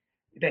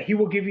that He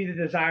will give you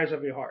the desires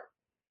of your heart,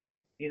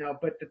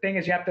 but the thing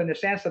is you have to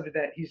understand something,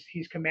 that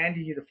he's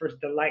commanding you to first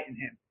delight in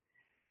Him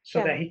so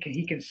Yeah. that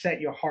he can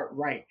set your heart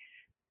right.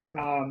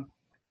 um,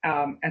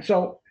 and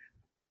so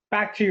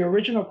back to your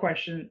original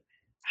question,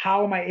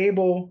 how am I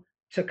able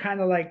to kind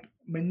of like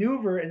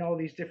maneuver in all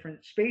these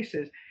different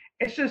spaces?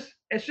 It's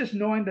just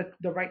knowing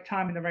the right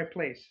time and the right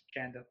place,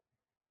 Chanda.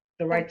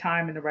 The Yeah. right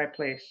time and the right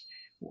place,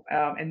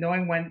 and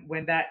knowing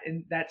when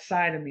that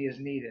side of me is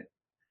needed.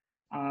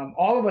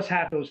 All of us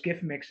have those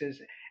gift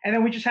mixes, and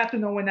then we just have to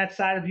know when that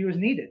side of you is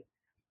needed.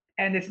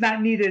 And it's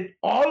not needed.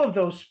 All of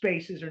those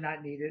spaces are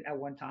not needed at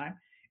one time.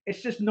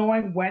 It's just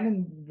knowing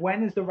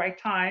when is the right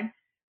time,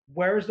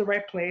 where is the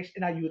right place,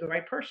 and are you the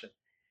right person?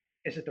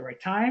 Is it the right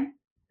time?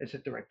 Is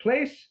it the right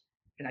place?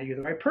 And are you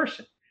the right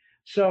person?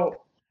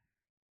 So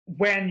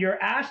when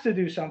you're asked to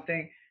do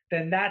something,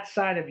 then that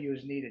side of you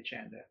is needed,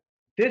 Chanda.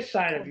 This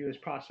side of Okay. you is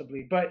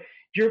possibly, but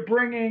you're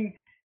bringing,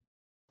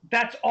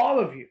 that's all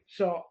of you.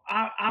 So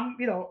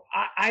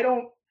I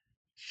don't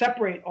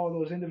separate all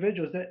those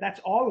individuals. That's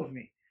all of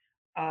me.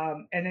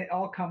 And it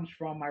all comes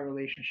from my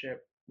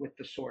relationship with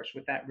the source,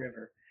 with that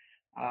river.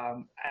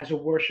 As a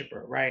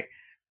worshiper, right?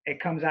 It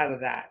comes out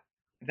of that.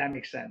 If that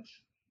makes sense.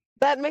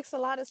 That makes a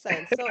lot of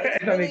sense. So it's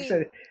if that makes really,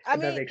 sense. I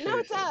If that mean, makes no, any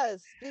it sense.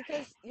 does,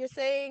 because you're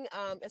saying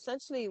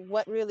essentially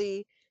what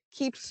really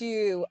keeps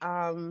you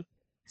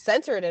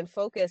centered and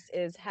focused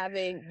is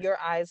having your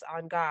eyes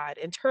on God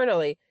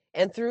internally.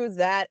 And through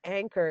that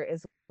anchor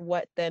is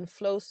what then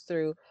flows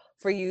through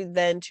for you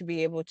then to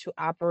be able to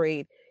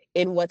operate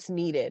in what's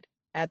needed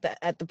at the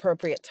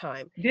appropriate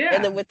time.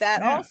 And then Yeah, with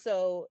that yeah,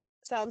 also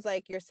sounds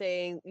like you're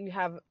saying you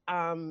have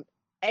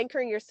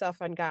anchoring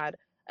yourself on God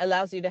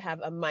allows you to have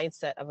a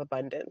mindset of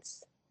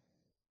abundance.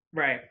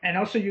 right. And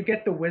also, you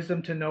get the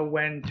wisdom to know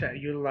when to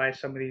utilize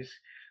some of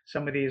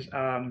these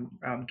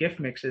gift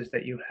mixes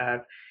that you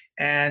have,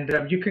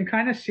 and you can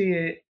kind of see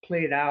it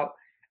played out.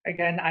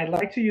 Again, I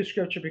like to use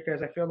scripture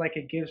because I feel like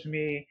it gives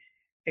me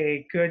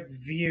a good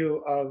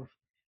view of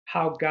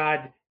how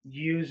God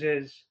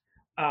uses,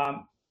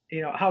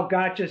 how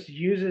God just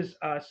uses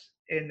us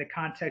in the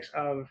context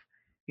of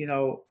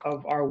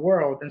our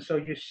world. And so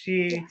you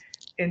see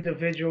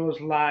individuals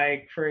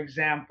like, for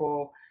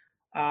example,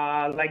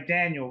 like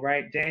Daniel,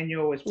 right?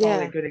 Daniel is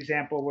probably a Yeah. good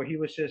example where he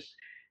was just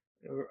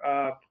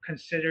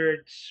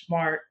considered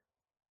smart,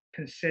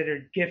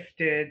 considered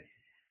gifted,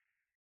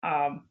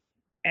 um,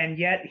 and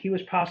yet he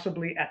was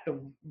possibly at the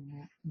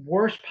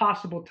worst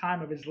possible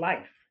time of his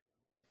life.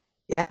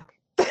 Yeah.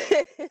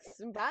 It's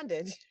in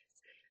bondage.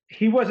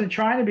 He wasn't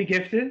trying to be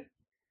gifted.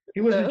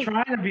 He wasn't No.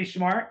 trying to be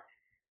smart.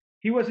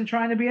 He wasn't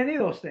trying to be any of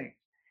those things.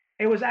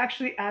 It was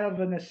actually out of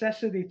a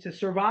necessity to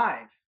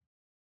survive.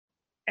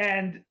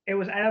 And it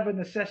was out of a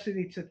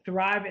necessity to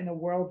thrive in a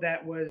world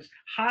that was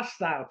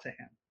hostile to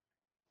him.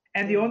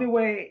 And the Yeah. only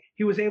way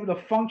he was able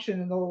to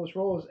function in all those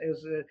roles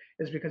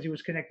is because he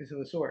was connected to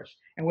the source.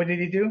 And what did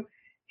he do?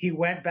 He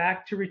went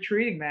back to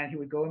retreating, man. He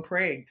would go and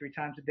pray 3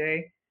 times a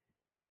day,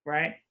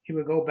 right? He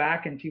would go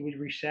back and he would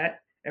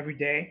reset every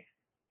day.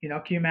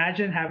 Can you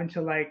imagine having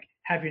to like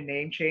have your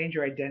name change,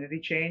 your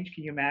identity change?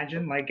 Can you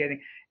imagine like getting,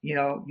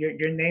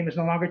 your name is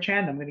no longer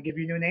Chand. I'm going to give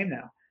you a new name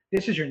now.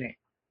 This is your name.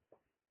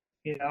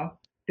 You know,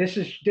 this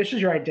is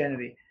your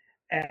identity.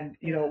 And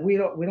Yeah. we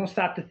don't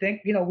stop to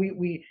think.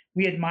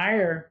 We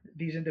admire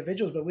these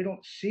individuals, but we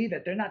don't see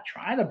that they're not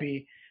trying to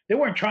be. They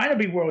weren't trying to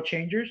be world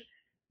changers.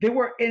 They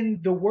were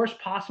in the worst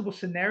possible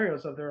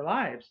scenarios of their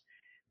lives.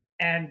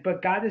 And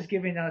but God is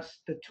giving us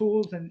the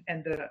tools and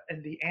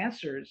the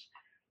answers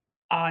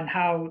on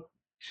how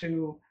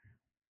to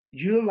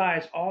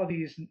utilize all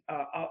these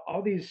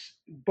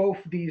both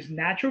these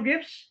natural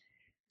gifts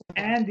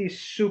and these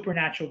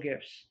supernatural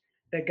gifts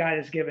that God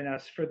has given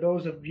us. For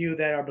those of you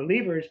that are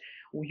believers,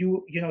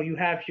 you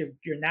have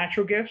your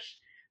natural gifts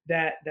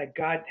that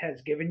God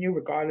has given you,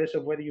 regardless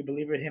of whether you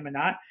believe in Him or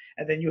not,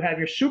 and then you have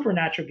your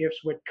supernatural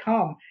gifts, which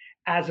come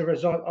as a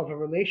result of a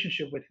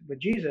relationship with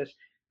Jesus.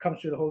 comes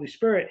through the Holy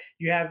Spirit.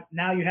 You have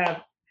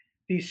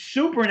these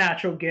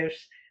supernatural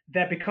gifts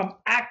that become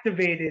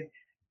activated,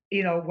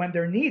 when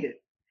they're needed.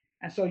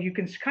 And so you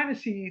can kind of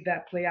see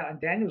that play out in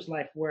Daniel's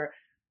life, where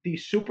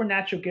these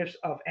supernatural gifts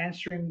of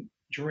answering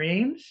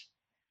dreams,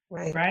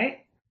 Right.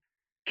 right,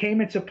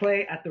 came into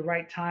play at the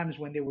right times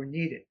when they were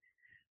needed.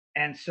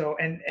 And so,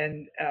 and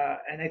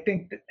I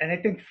think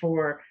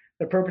for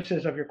the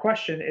purposes of your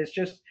question, is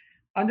just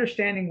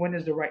understanding when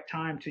is the right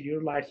time to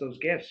utilize those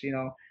gifts.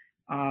 Knowing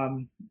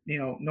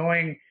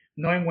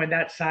when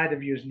that side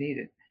of you is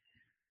needed.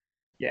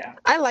 Yeah.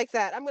 I like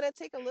that. I'm going to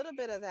take a little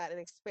bit of that and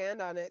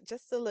expand on it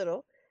just a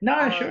little.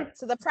 No, sure.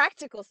 To the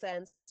practical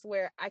sense,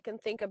 where I can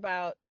think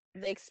about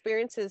the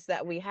experiences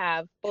that we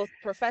have, both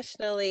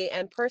professionally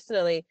and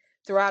personally,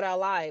 throughout our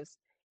lives.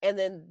 And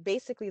then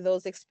basically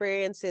those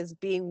experiences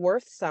being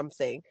worth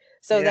something,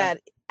 so Yeah.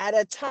 that at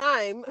a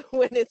time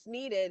when it's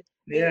needed,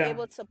 being Yeah.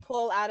 able to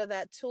pull out of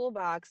that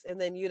toolbox and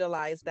then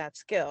utilize that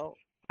skill.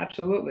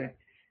 Absolutely. I love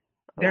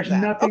There's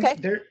that. nothing Okay.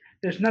 there.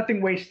 There's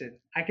nothing wasted.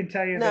 I can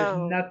tell you, there's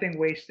No. nothing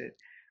wasted,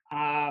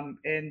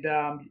 and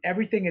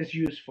everything is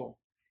useful.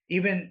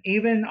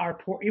 Even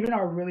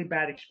our really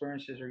bad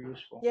experiences are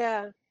useful.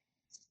 Yeah.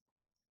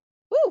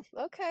 Woo,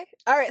 okay.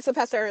 All right, so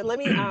Pastor Aaron, let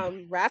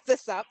me wrap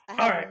this up. I All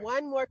have right,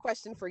 one more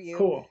question for you.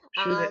 cool.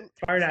 Shoot it.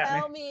 Fire it at me.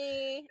 Tell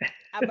me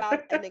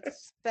about an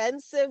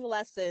expensive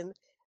lesson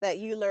that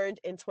you learned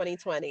in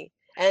 2020.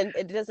 And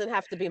it doesn't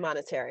have to be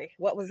monetary.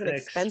 What was an An,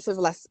 ex- expensive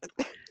lesson?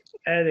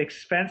 an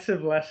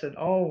expensive lesson.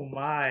 Oh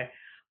my. It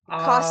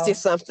cost you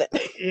something.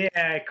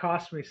 Yeah, it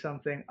cost me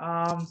something.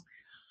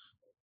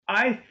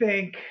 I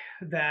think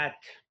that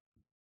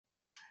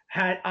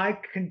had I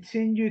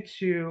continued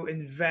to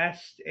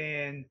invest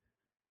in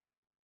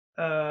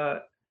uh,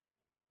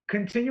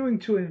 continuing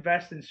to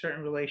invest in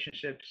certain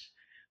relationships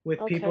with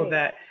people Okay.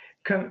 that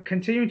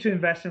continuing to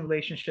invest in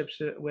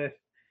relationships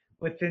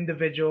with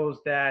individuals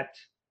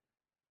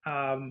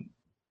um,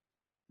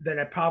 that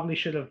I probably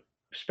should have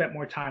spent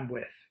more time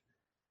with.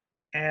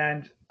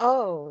 And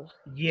Oh,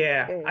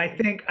 yeah, I okay.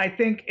 think I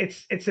think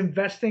it's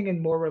investing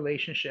in more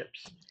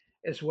relationships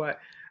is what,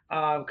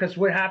 because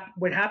what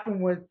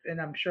happened with, and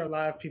I'm sure a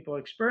lot of people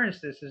experience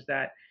this, is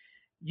that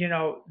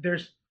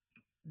there's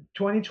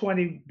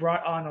 2020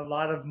 brought on a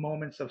lot of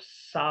moments of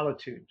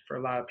solitude for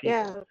a lot of people.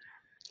 Yeah.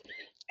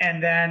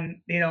 And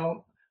then,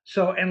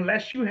 so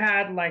unless you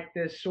had like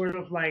this sort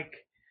of like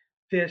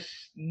this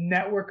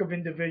network of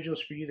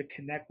individuals for you to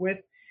connect with,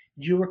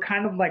 you were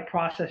kind of like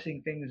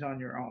processing things on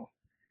your own,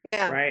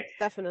 Yeah, right?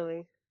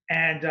 definitely.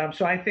 And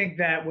so I think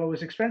that what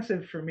was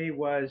expensive for me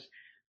was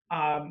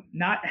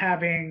not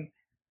having,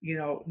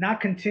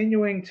 not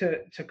continuing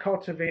to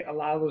cultivate a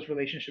lot of those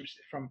relationships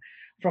from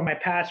my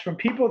past, from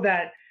people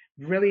that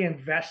really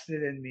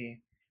invested in me.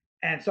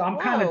 And so I'm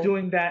kind of Whoa.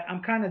 doing that.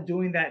 I'm kind of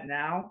doing that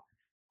now,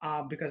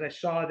 because I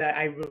saw that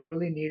I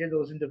really needed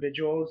those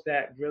individuals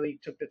that really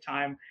took the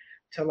time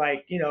to,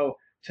 like,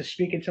 to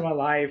speak into my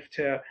life,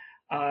 to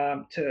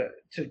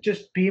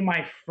just be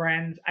my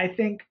friends. I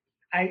think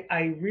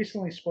I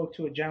recently spoke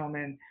to a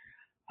gentleman,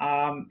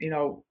 you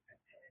know,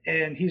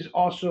 and he's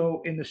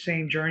also in the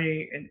same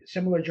journey and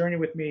similar journey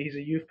with me. He's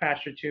a youth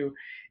pastor too,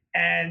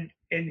 and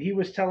he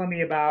was telling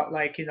me about,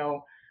 like,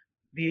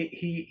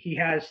 he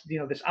has,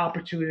 this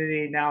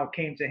opportunity now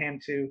came to him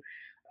to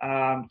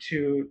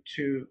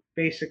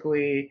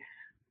basically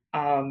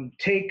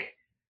take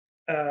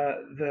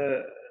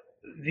the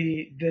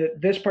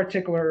this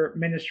particular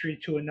ministry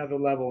to another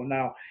level.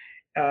 Now,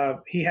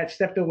 he had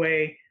stepped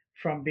away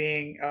from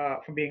being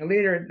a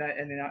leader,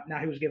 and now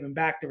he was given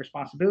back the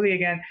responsibility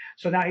again.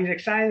 So now he's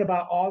excited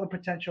about all the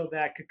potential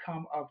that could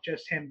come of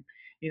just him,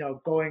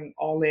 going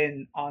all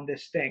in on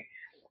this thing.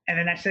 And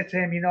then I said to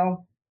him,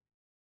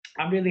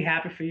 I'm really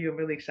happy for you. I'm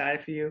really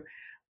excited for you.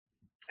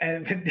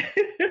 And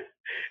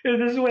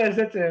this is what I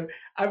said to him.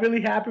 I'm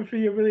really happy for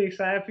you. I'm really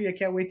excited for you. I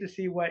can't wait to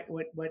see what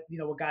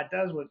God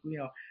does, what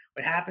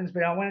happens.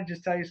 But I want to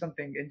just tell you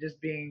something, and just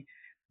being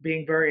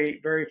very,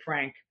 very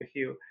frank with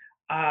you.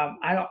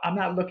 I'm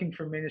not looking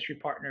for ministry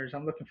partners.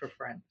 I'm looking for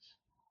friends.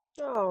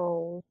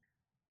 Oh.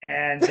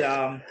 And That's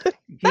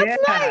yeah,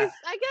 nice. I get it.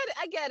 I get it.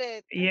 I get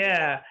it.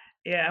 yeah,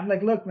 yeah. I'm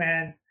like, look,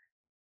 man,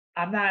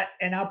 I'm not,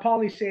 and I'll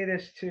probably say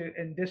this to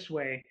in this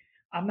way.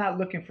 I'm not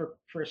looking for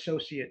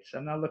associates.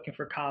 I'm not looking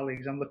for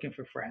colleagues. I'm looking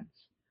for friends.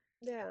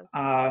 Yeah.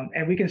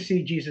 And we can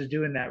see Jesus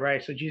doing that,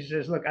 right? So Jesus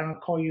says, look, I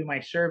don't call you my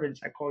servants.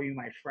 I call you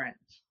my friends.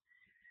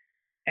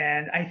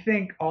 And I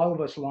think all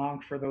of us long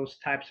for those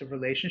types of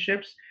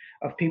relationships,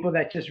 of people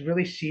that just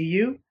really see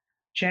you.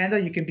 Chanda,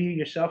 you can be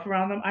yourself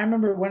around them. I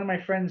remember one of my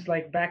friends,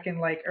 like back in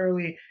like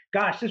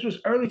this was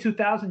early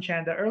 2000,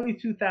 Chanda, early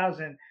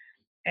 2000,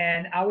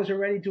 and I was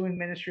already doing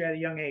ministry at a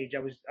young age. I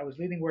was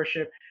leading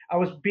worship. I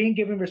was being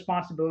given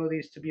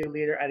responsibilities to be a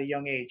leader at a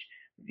young age.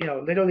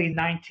 Literally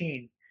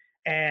 19,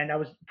 and I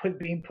was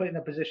being put in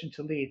a position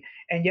to lead.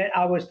 And yet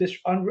I was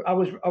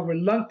a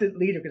reluctant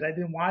leader because I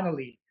didn't want to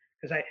lead,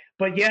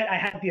 but yet I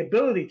had the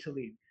ability to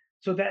lead.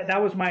 So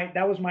that was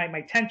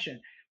my tension,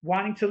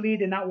 wanting to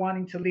lead and not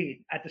wanting to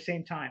lead at the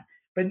same time,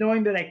 but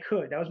knowing that I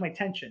could. That was my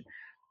tension.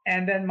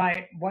 and then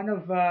my one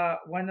of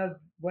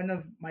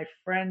my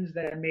friends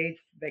that I made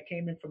that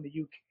came in from the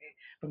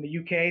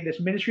UK, this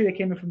ministry that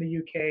came in from the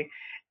UK,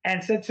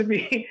 and said to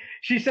me,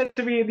 she said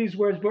to me in these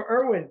words, "But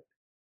Erwin,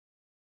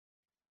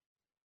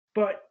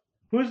 but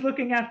who's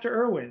looking after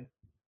Erwin?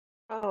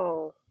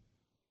 Oh.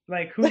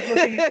 Like who's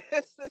looking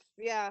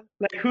Yeah.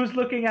 who's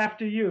looking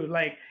after you?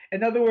 Like,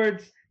 in other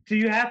words, do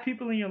you have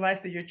people in your life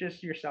that you're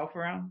just yourself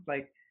around?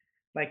 Like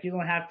you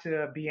don't have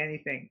to be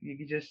anything. You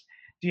can just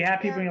do you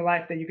have people in Yeah. your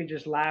life that you could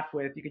just laugh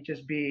with? You could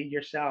just be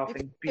yourself You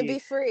and can be be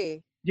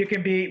free. you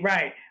can be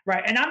right,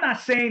 right. And I'm not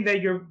saying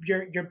that you're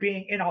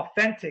being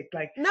inauthentic.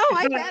 Like No, it's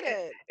I not get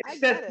it. I it's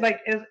get that it. like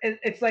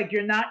it's like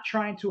you're not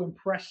trying to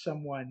impress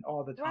someone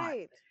all the time.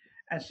 Right.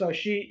 And so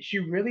she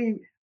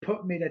really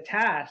put me to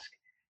task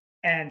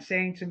and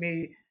saying to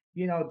me,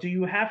 do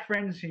you have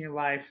friends in your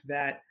life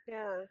that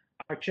Yeah.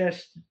 are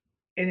just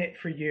in it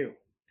for you?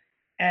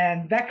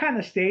 And that kind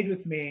of stayed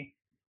with me.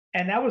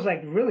 And that was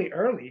like really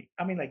early.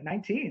 I mean, like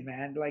 19,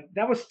 man. Like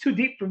that was too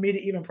deep for me to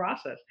even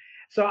process.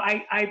 So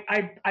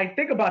I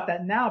think about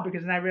that now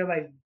because then I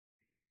realize,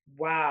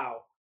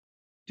 wow,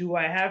 do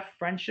I have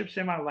friendships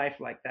in my life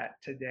like that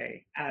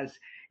today? As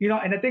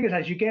and the thing is,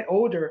 as you get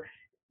older,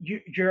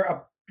 your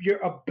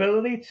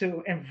ability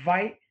to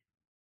invite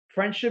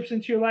friendships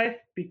into your life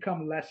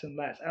become less and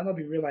less. I don't know if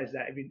you realize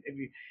that,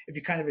 if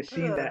you kind of have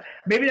seen Huh. that.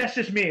 Maybe that's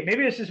just me.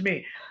 Maybe it's just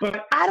me.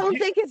 But I don't you,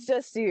 think it's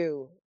just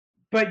you.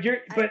 but you're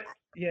I, but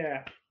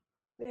yeah.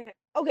 yeah.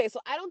 Okay, so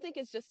I don't think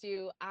it's just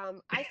you.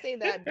 I say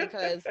that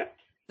because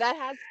that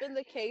has been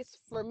the case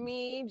for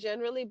me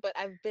generally, but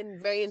I've been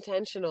very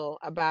intentional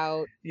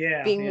about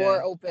Yeah, being yeah,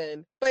 more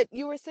open. But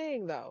you were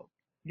saying though.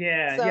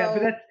 yeah, yeah.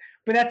 So,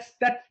 But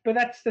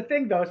that's the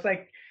thing though. It's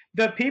like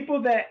the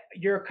people that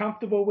you're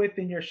comfortable with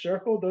in your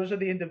circle. Those are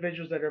the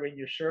individuals that are in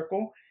your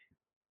circle,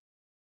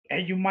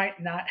 and you might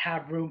not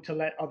have room to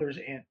let others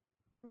in.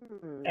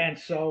 hmm, And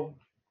so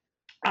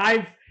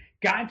I've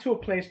gotten to a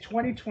place.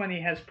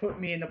 2020 has put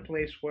me in a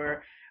place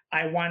where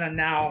I want to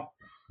now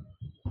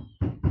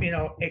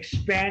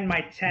expand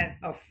my tent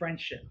of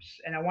friendships.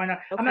 And I'm not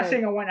okay,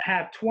 saying I want to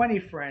have 20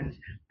 friends.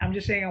 I'm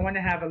just saying I want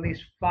to have at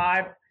least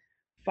five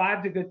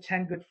to good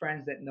 10 good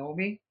friends that know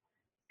me,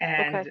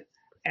 okay.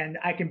 and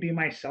I can be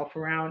myself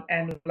around.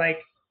 And like,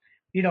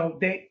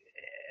 they,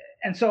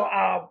 and so,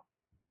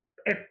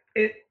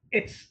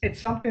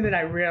 it's something that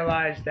I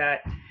realized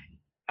that,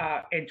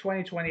 in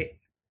 2020,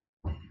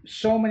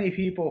 so many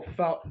people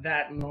felt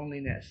that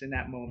loneliness in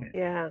that moment.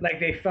 Yeah. Like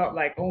they felt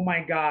like, oh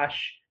my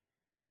gosh,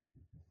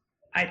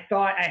 I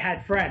thought I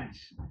had friends,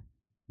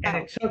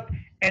 and Oh,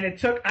 it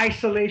took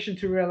isolation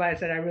to realize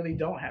that I really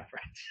don't have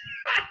friends.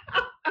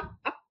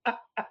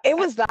 it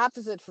was the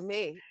opposite for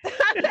me.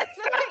 That's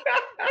right.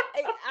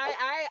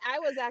 I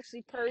was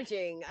actually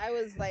purging. I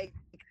was like,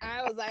 I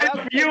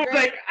know for you, okay, girl.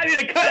 like I need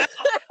to cut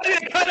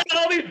out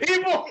all these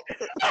people.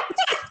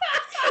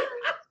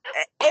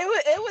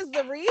 It was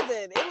the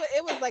reason.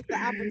 It was like the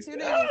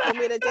opportunity for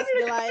me to I just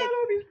need be to cut like, out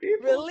all these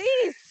people.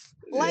 release,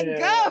 let Yeah.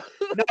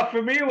 go. No,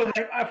 for me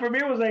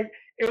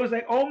it was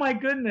like oh my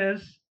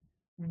goodness,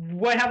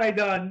 what have I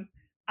done?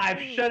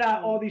 I've shut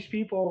out all Mm. these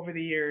people over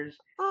the years.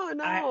 Oh I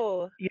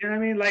no. you know what I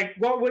mean? Like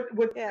what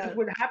because Yeah.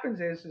 what happens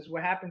is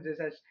what happens is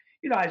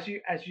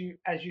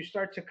as you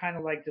start to kind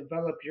of like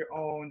develop your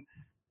own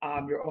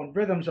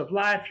rhythms of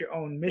life, your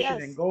own mission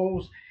and Yes.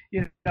 goals,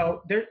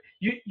 there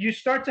you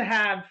start to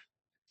have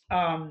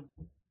um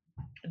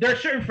there are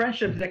certain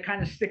friendships that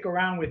kind of stick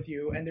around with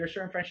you, and there are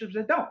certain friendships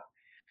that don't.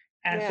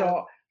 And Yeah.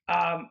 so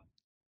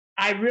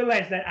I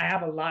realized that I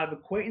have a lot of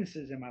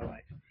acquaintances in my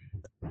life,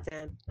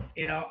 Dan.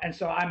 and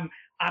so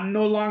I'm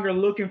no longer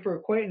looking for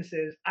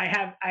acquaintances.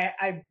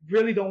 I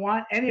really don't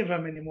want any of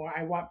them anymore.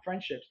 I want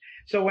friendships.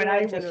 So You want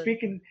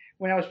genuine.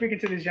 when I was speaking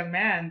to this young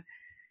man,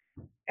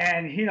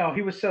 and he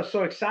was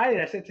so excited,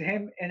 I said to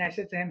him,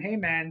 hey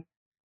man,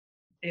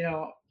 you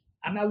know,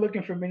 I'm not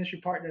looking for ministry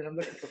partners. I'm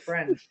looking for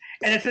friends.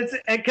 And I said,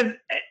 because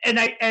and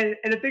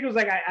the thing was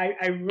like,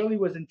 I really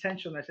was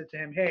intentional. I said to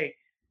him, hey,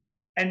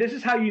 and this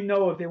is how you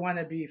know if they want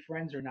to be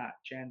friends or not,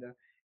 Chanda,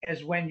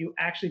 is when you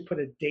actually put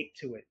a date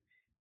to it,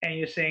 and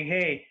you're saying,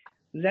 hey,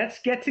 let's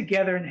get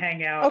together and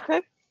hang out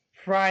Okay.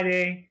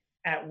 Friday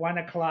at 1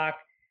 o'clock.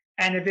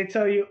 And if they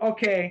tell you,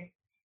 okay,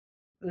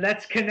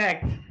 let's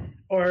connect,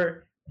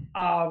 or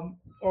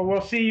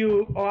we'll see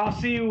you, or I'll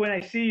see you when I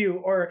see you,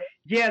 or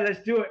yeah, let's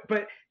do it.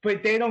 But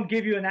they don't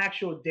give you an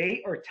actual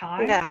date or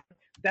time. Yeah.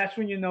 That's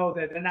when you know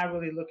that they're not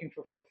really looking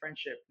for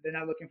friendship. They're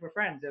not looking for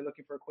friends. They're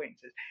looking for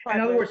acquaintances. In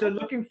other Partners. words,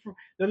 Okay.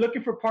 they're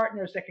looking for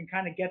partners that can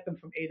kind of get them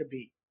from A to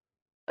B.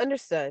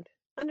 Understood.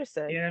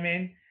 Understood. You know what I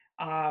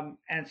mean?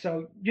 And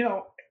so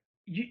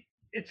you,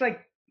 it's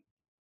like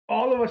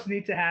all of us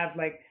need to have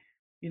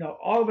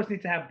all of us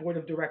need to have board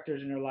of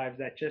directors in our lives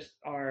that just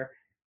are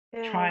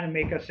Yeah. trying to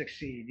make us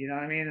succeed. You know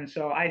what I mean? And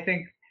so I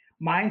think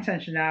my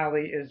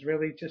intentionality is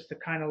really just to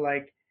kind of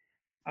like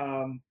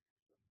um,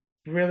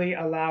 really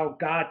allow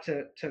God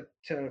to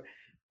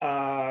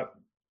uh,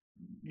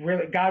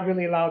 really God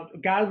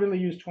really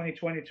used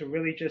 2020 to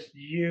really just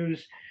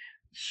use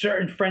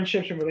certain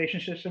friendships and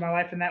relationships in my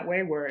life in that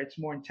way, where it's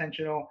more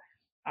intentional.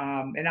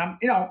 And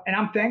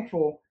I'm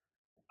thankful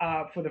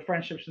for the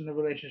friendships and the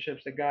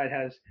relationships that God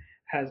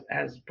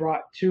has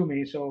brought to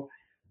me. So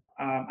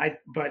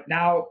but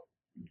now,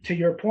 to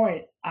your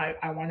point,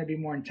 I want to be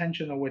more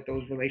intentional with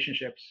those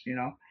relationships.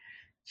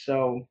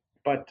 So,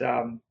 but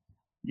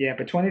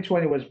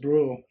 2020 was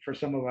brutal for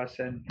some of us,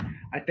 and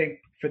I think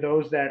for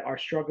those that are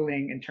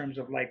struggling in terms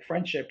of like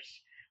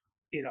friendships,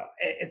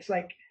 it's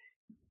like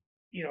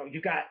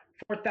you got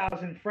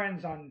 4,000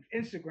 friends on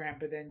Instagram,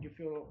 but then you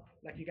feel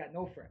like you got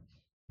no friends.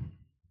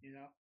 You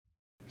know.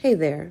 Hey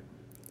there.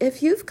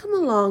 If you've come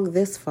along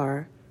this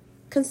far,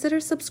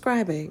 consider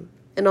subscribing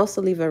and also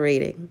leave a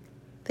rating.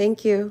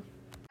 Thank you.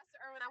 Pastor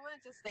Erwin, I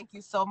want to just thank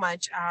you so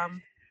much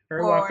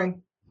Very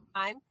welcome.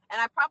 time. And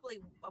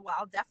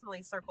I'll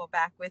definitely circle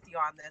back with you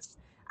on this.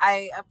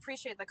 I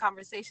appreciate the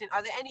conversation.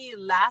 Are there any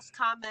last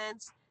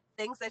comments,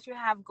 things that you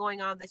have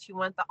going on that you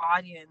want the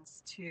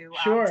audience to?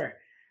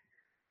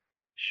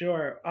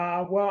 Sure.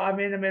 Well, I'm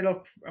in the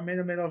middle. I'm in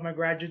the middle of my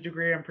graduate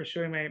degree. I'm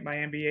pursuing my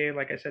MBA,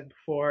 like I said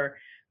before.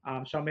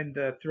 So I'm in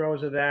the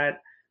throes of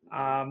that.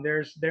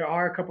 There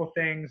are a couple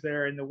things that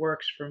are in the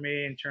works for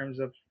me in terms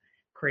of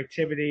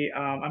creativity.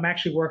 I'm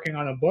actually working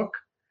on a book.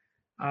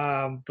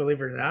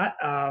 Believe it or not,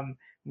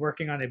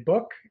 working on a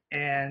book,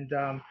 and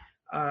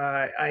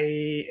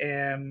I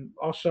am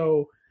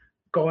also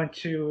going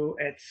to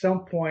at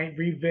some point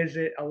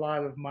revisit a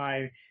lot of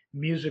my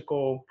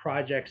musical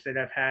projects that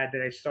I've had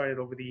that I started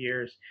over the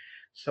years.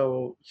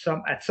 So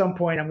at some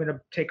point I'm going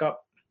to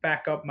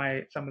back up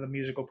my some of the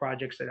musical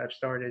projects that I've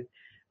started.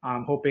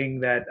 Hoping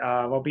that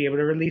I'll be able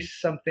to release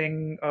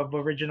something of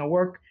original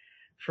work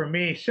for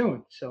me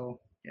soon. So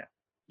yeah,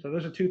 so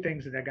those are two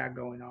things that I got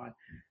going on,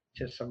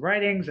 just some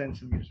writings and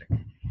some music.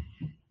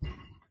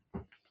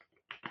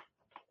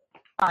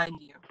 Find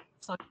you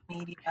social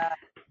media.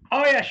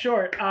 Oh yeah,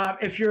 sure.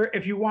 If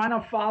you want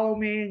to follow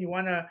me and you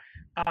want to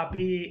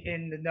be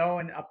in the know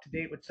and up to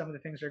date with some of the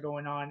things that are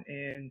going on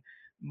in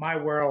my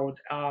world,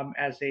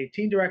 as a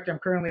teen director, I'm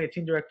currently a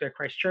teen director at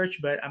Christ Church,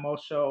 but I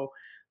also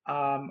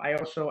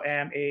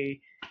am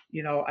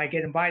I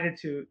get invited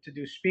to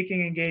do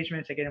speaking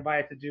engagements. I get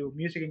invited to do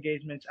music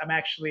engagements. I'm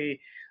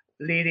actually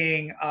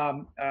leading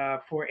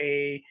for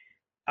a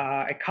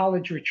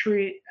college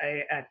retreat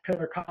at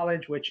Pillar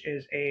College, which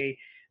is a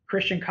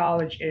Christian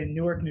college in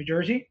Newark, New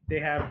Jersey. They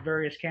have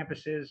various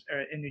campuses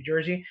in New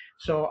Jersey.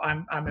 So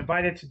I'm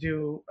invited to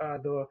do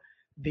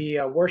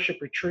the worship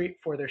retreat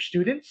for their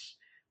students.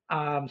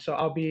 So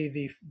I'll be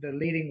the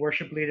leading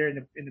worship leader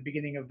in the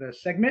beginning of the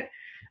segment.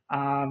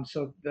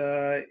 So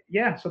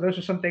those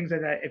are some things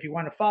that if you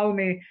want to follow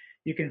me,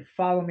 you can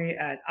follow me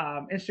at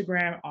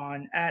Instagram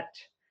on at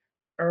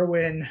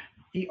Erwin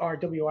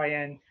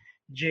ERWIN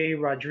J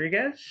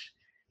Rodriguez.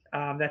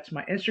 That's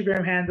my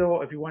Instagram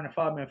handle. If you want to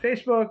follow me on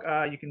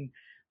Facebook, you can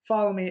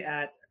follow me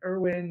at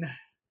Erwin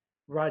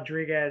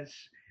Rodriguez.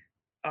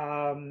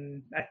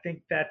 I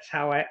think that's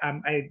how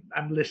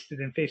I'm listed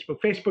in Facebook.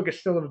 Facebook is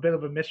still a bit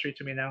of a mystery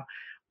to me now,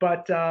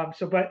 but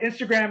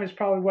Instagram is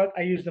probably what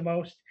I use the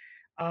most.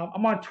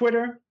 I'm on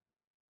Twitter,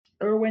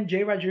 Erwin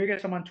J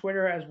Rodriguez. I'm on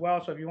Twitter as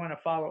well. So if you want to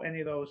follow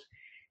any of those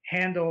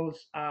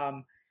handles,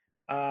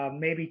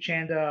 maybe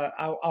Chanda,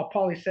 I'll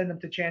probably send them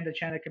to Chanda.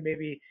 Chanda can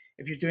maybe,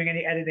 if you're doing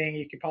any editing,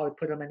 you can probably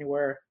put them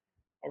anywhere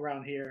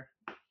around here.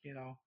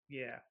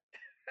 Yeah.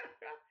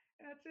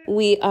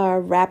 We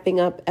are wrapping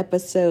up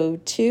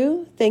episode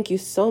 2. Thank you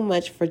so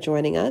much for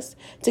joining us.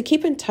 To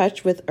keep in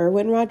touch with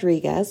Erwin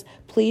Rodriguez,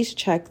 please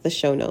check the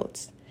show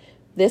notes.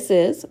 This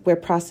is Where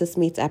Process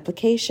Meets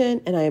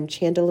Application, and I am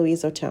Chanda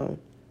Louise Otone.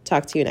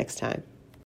 Talk to you next time.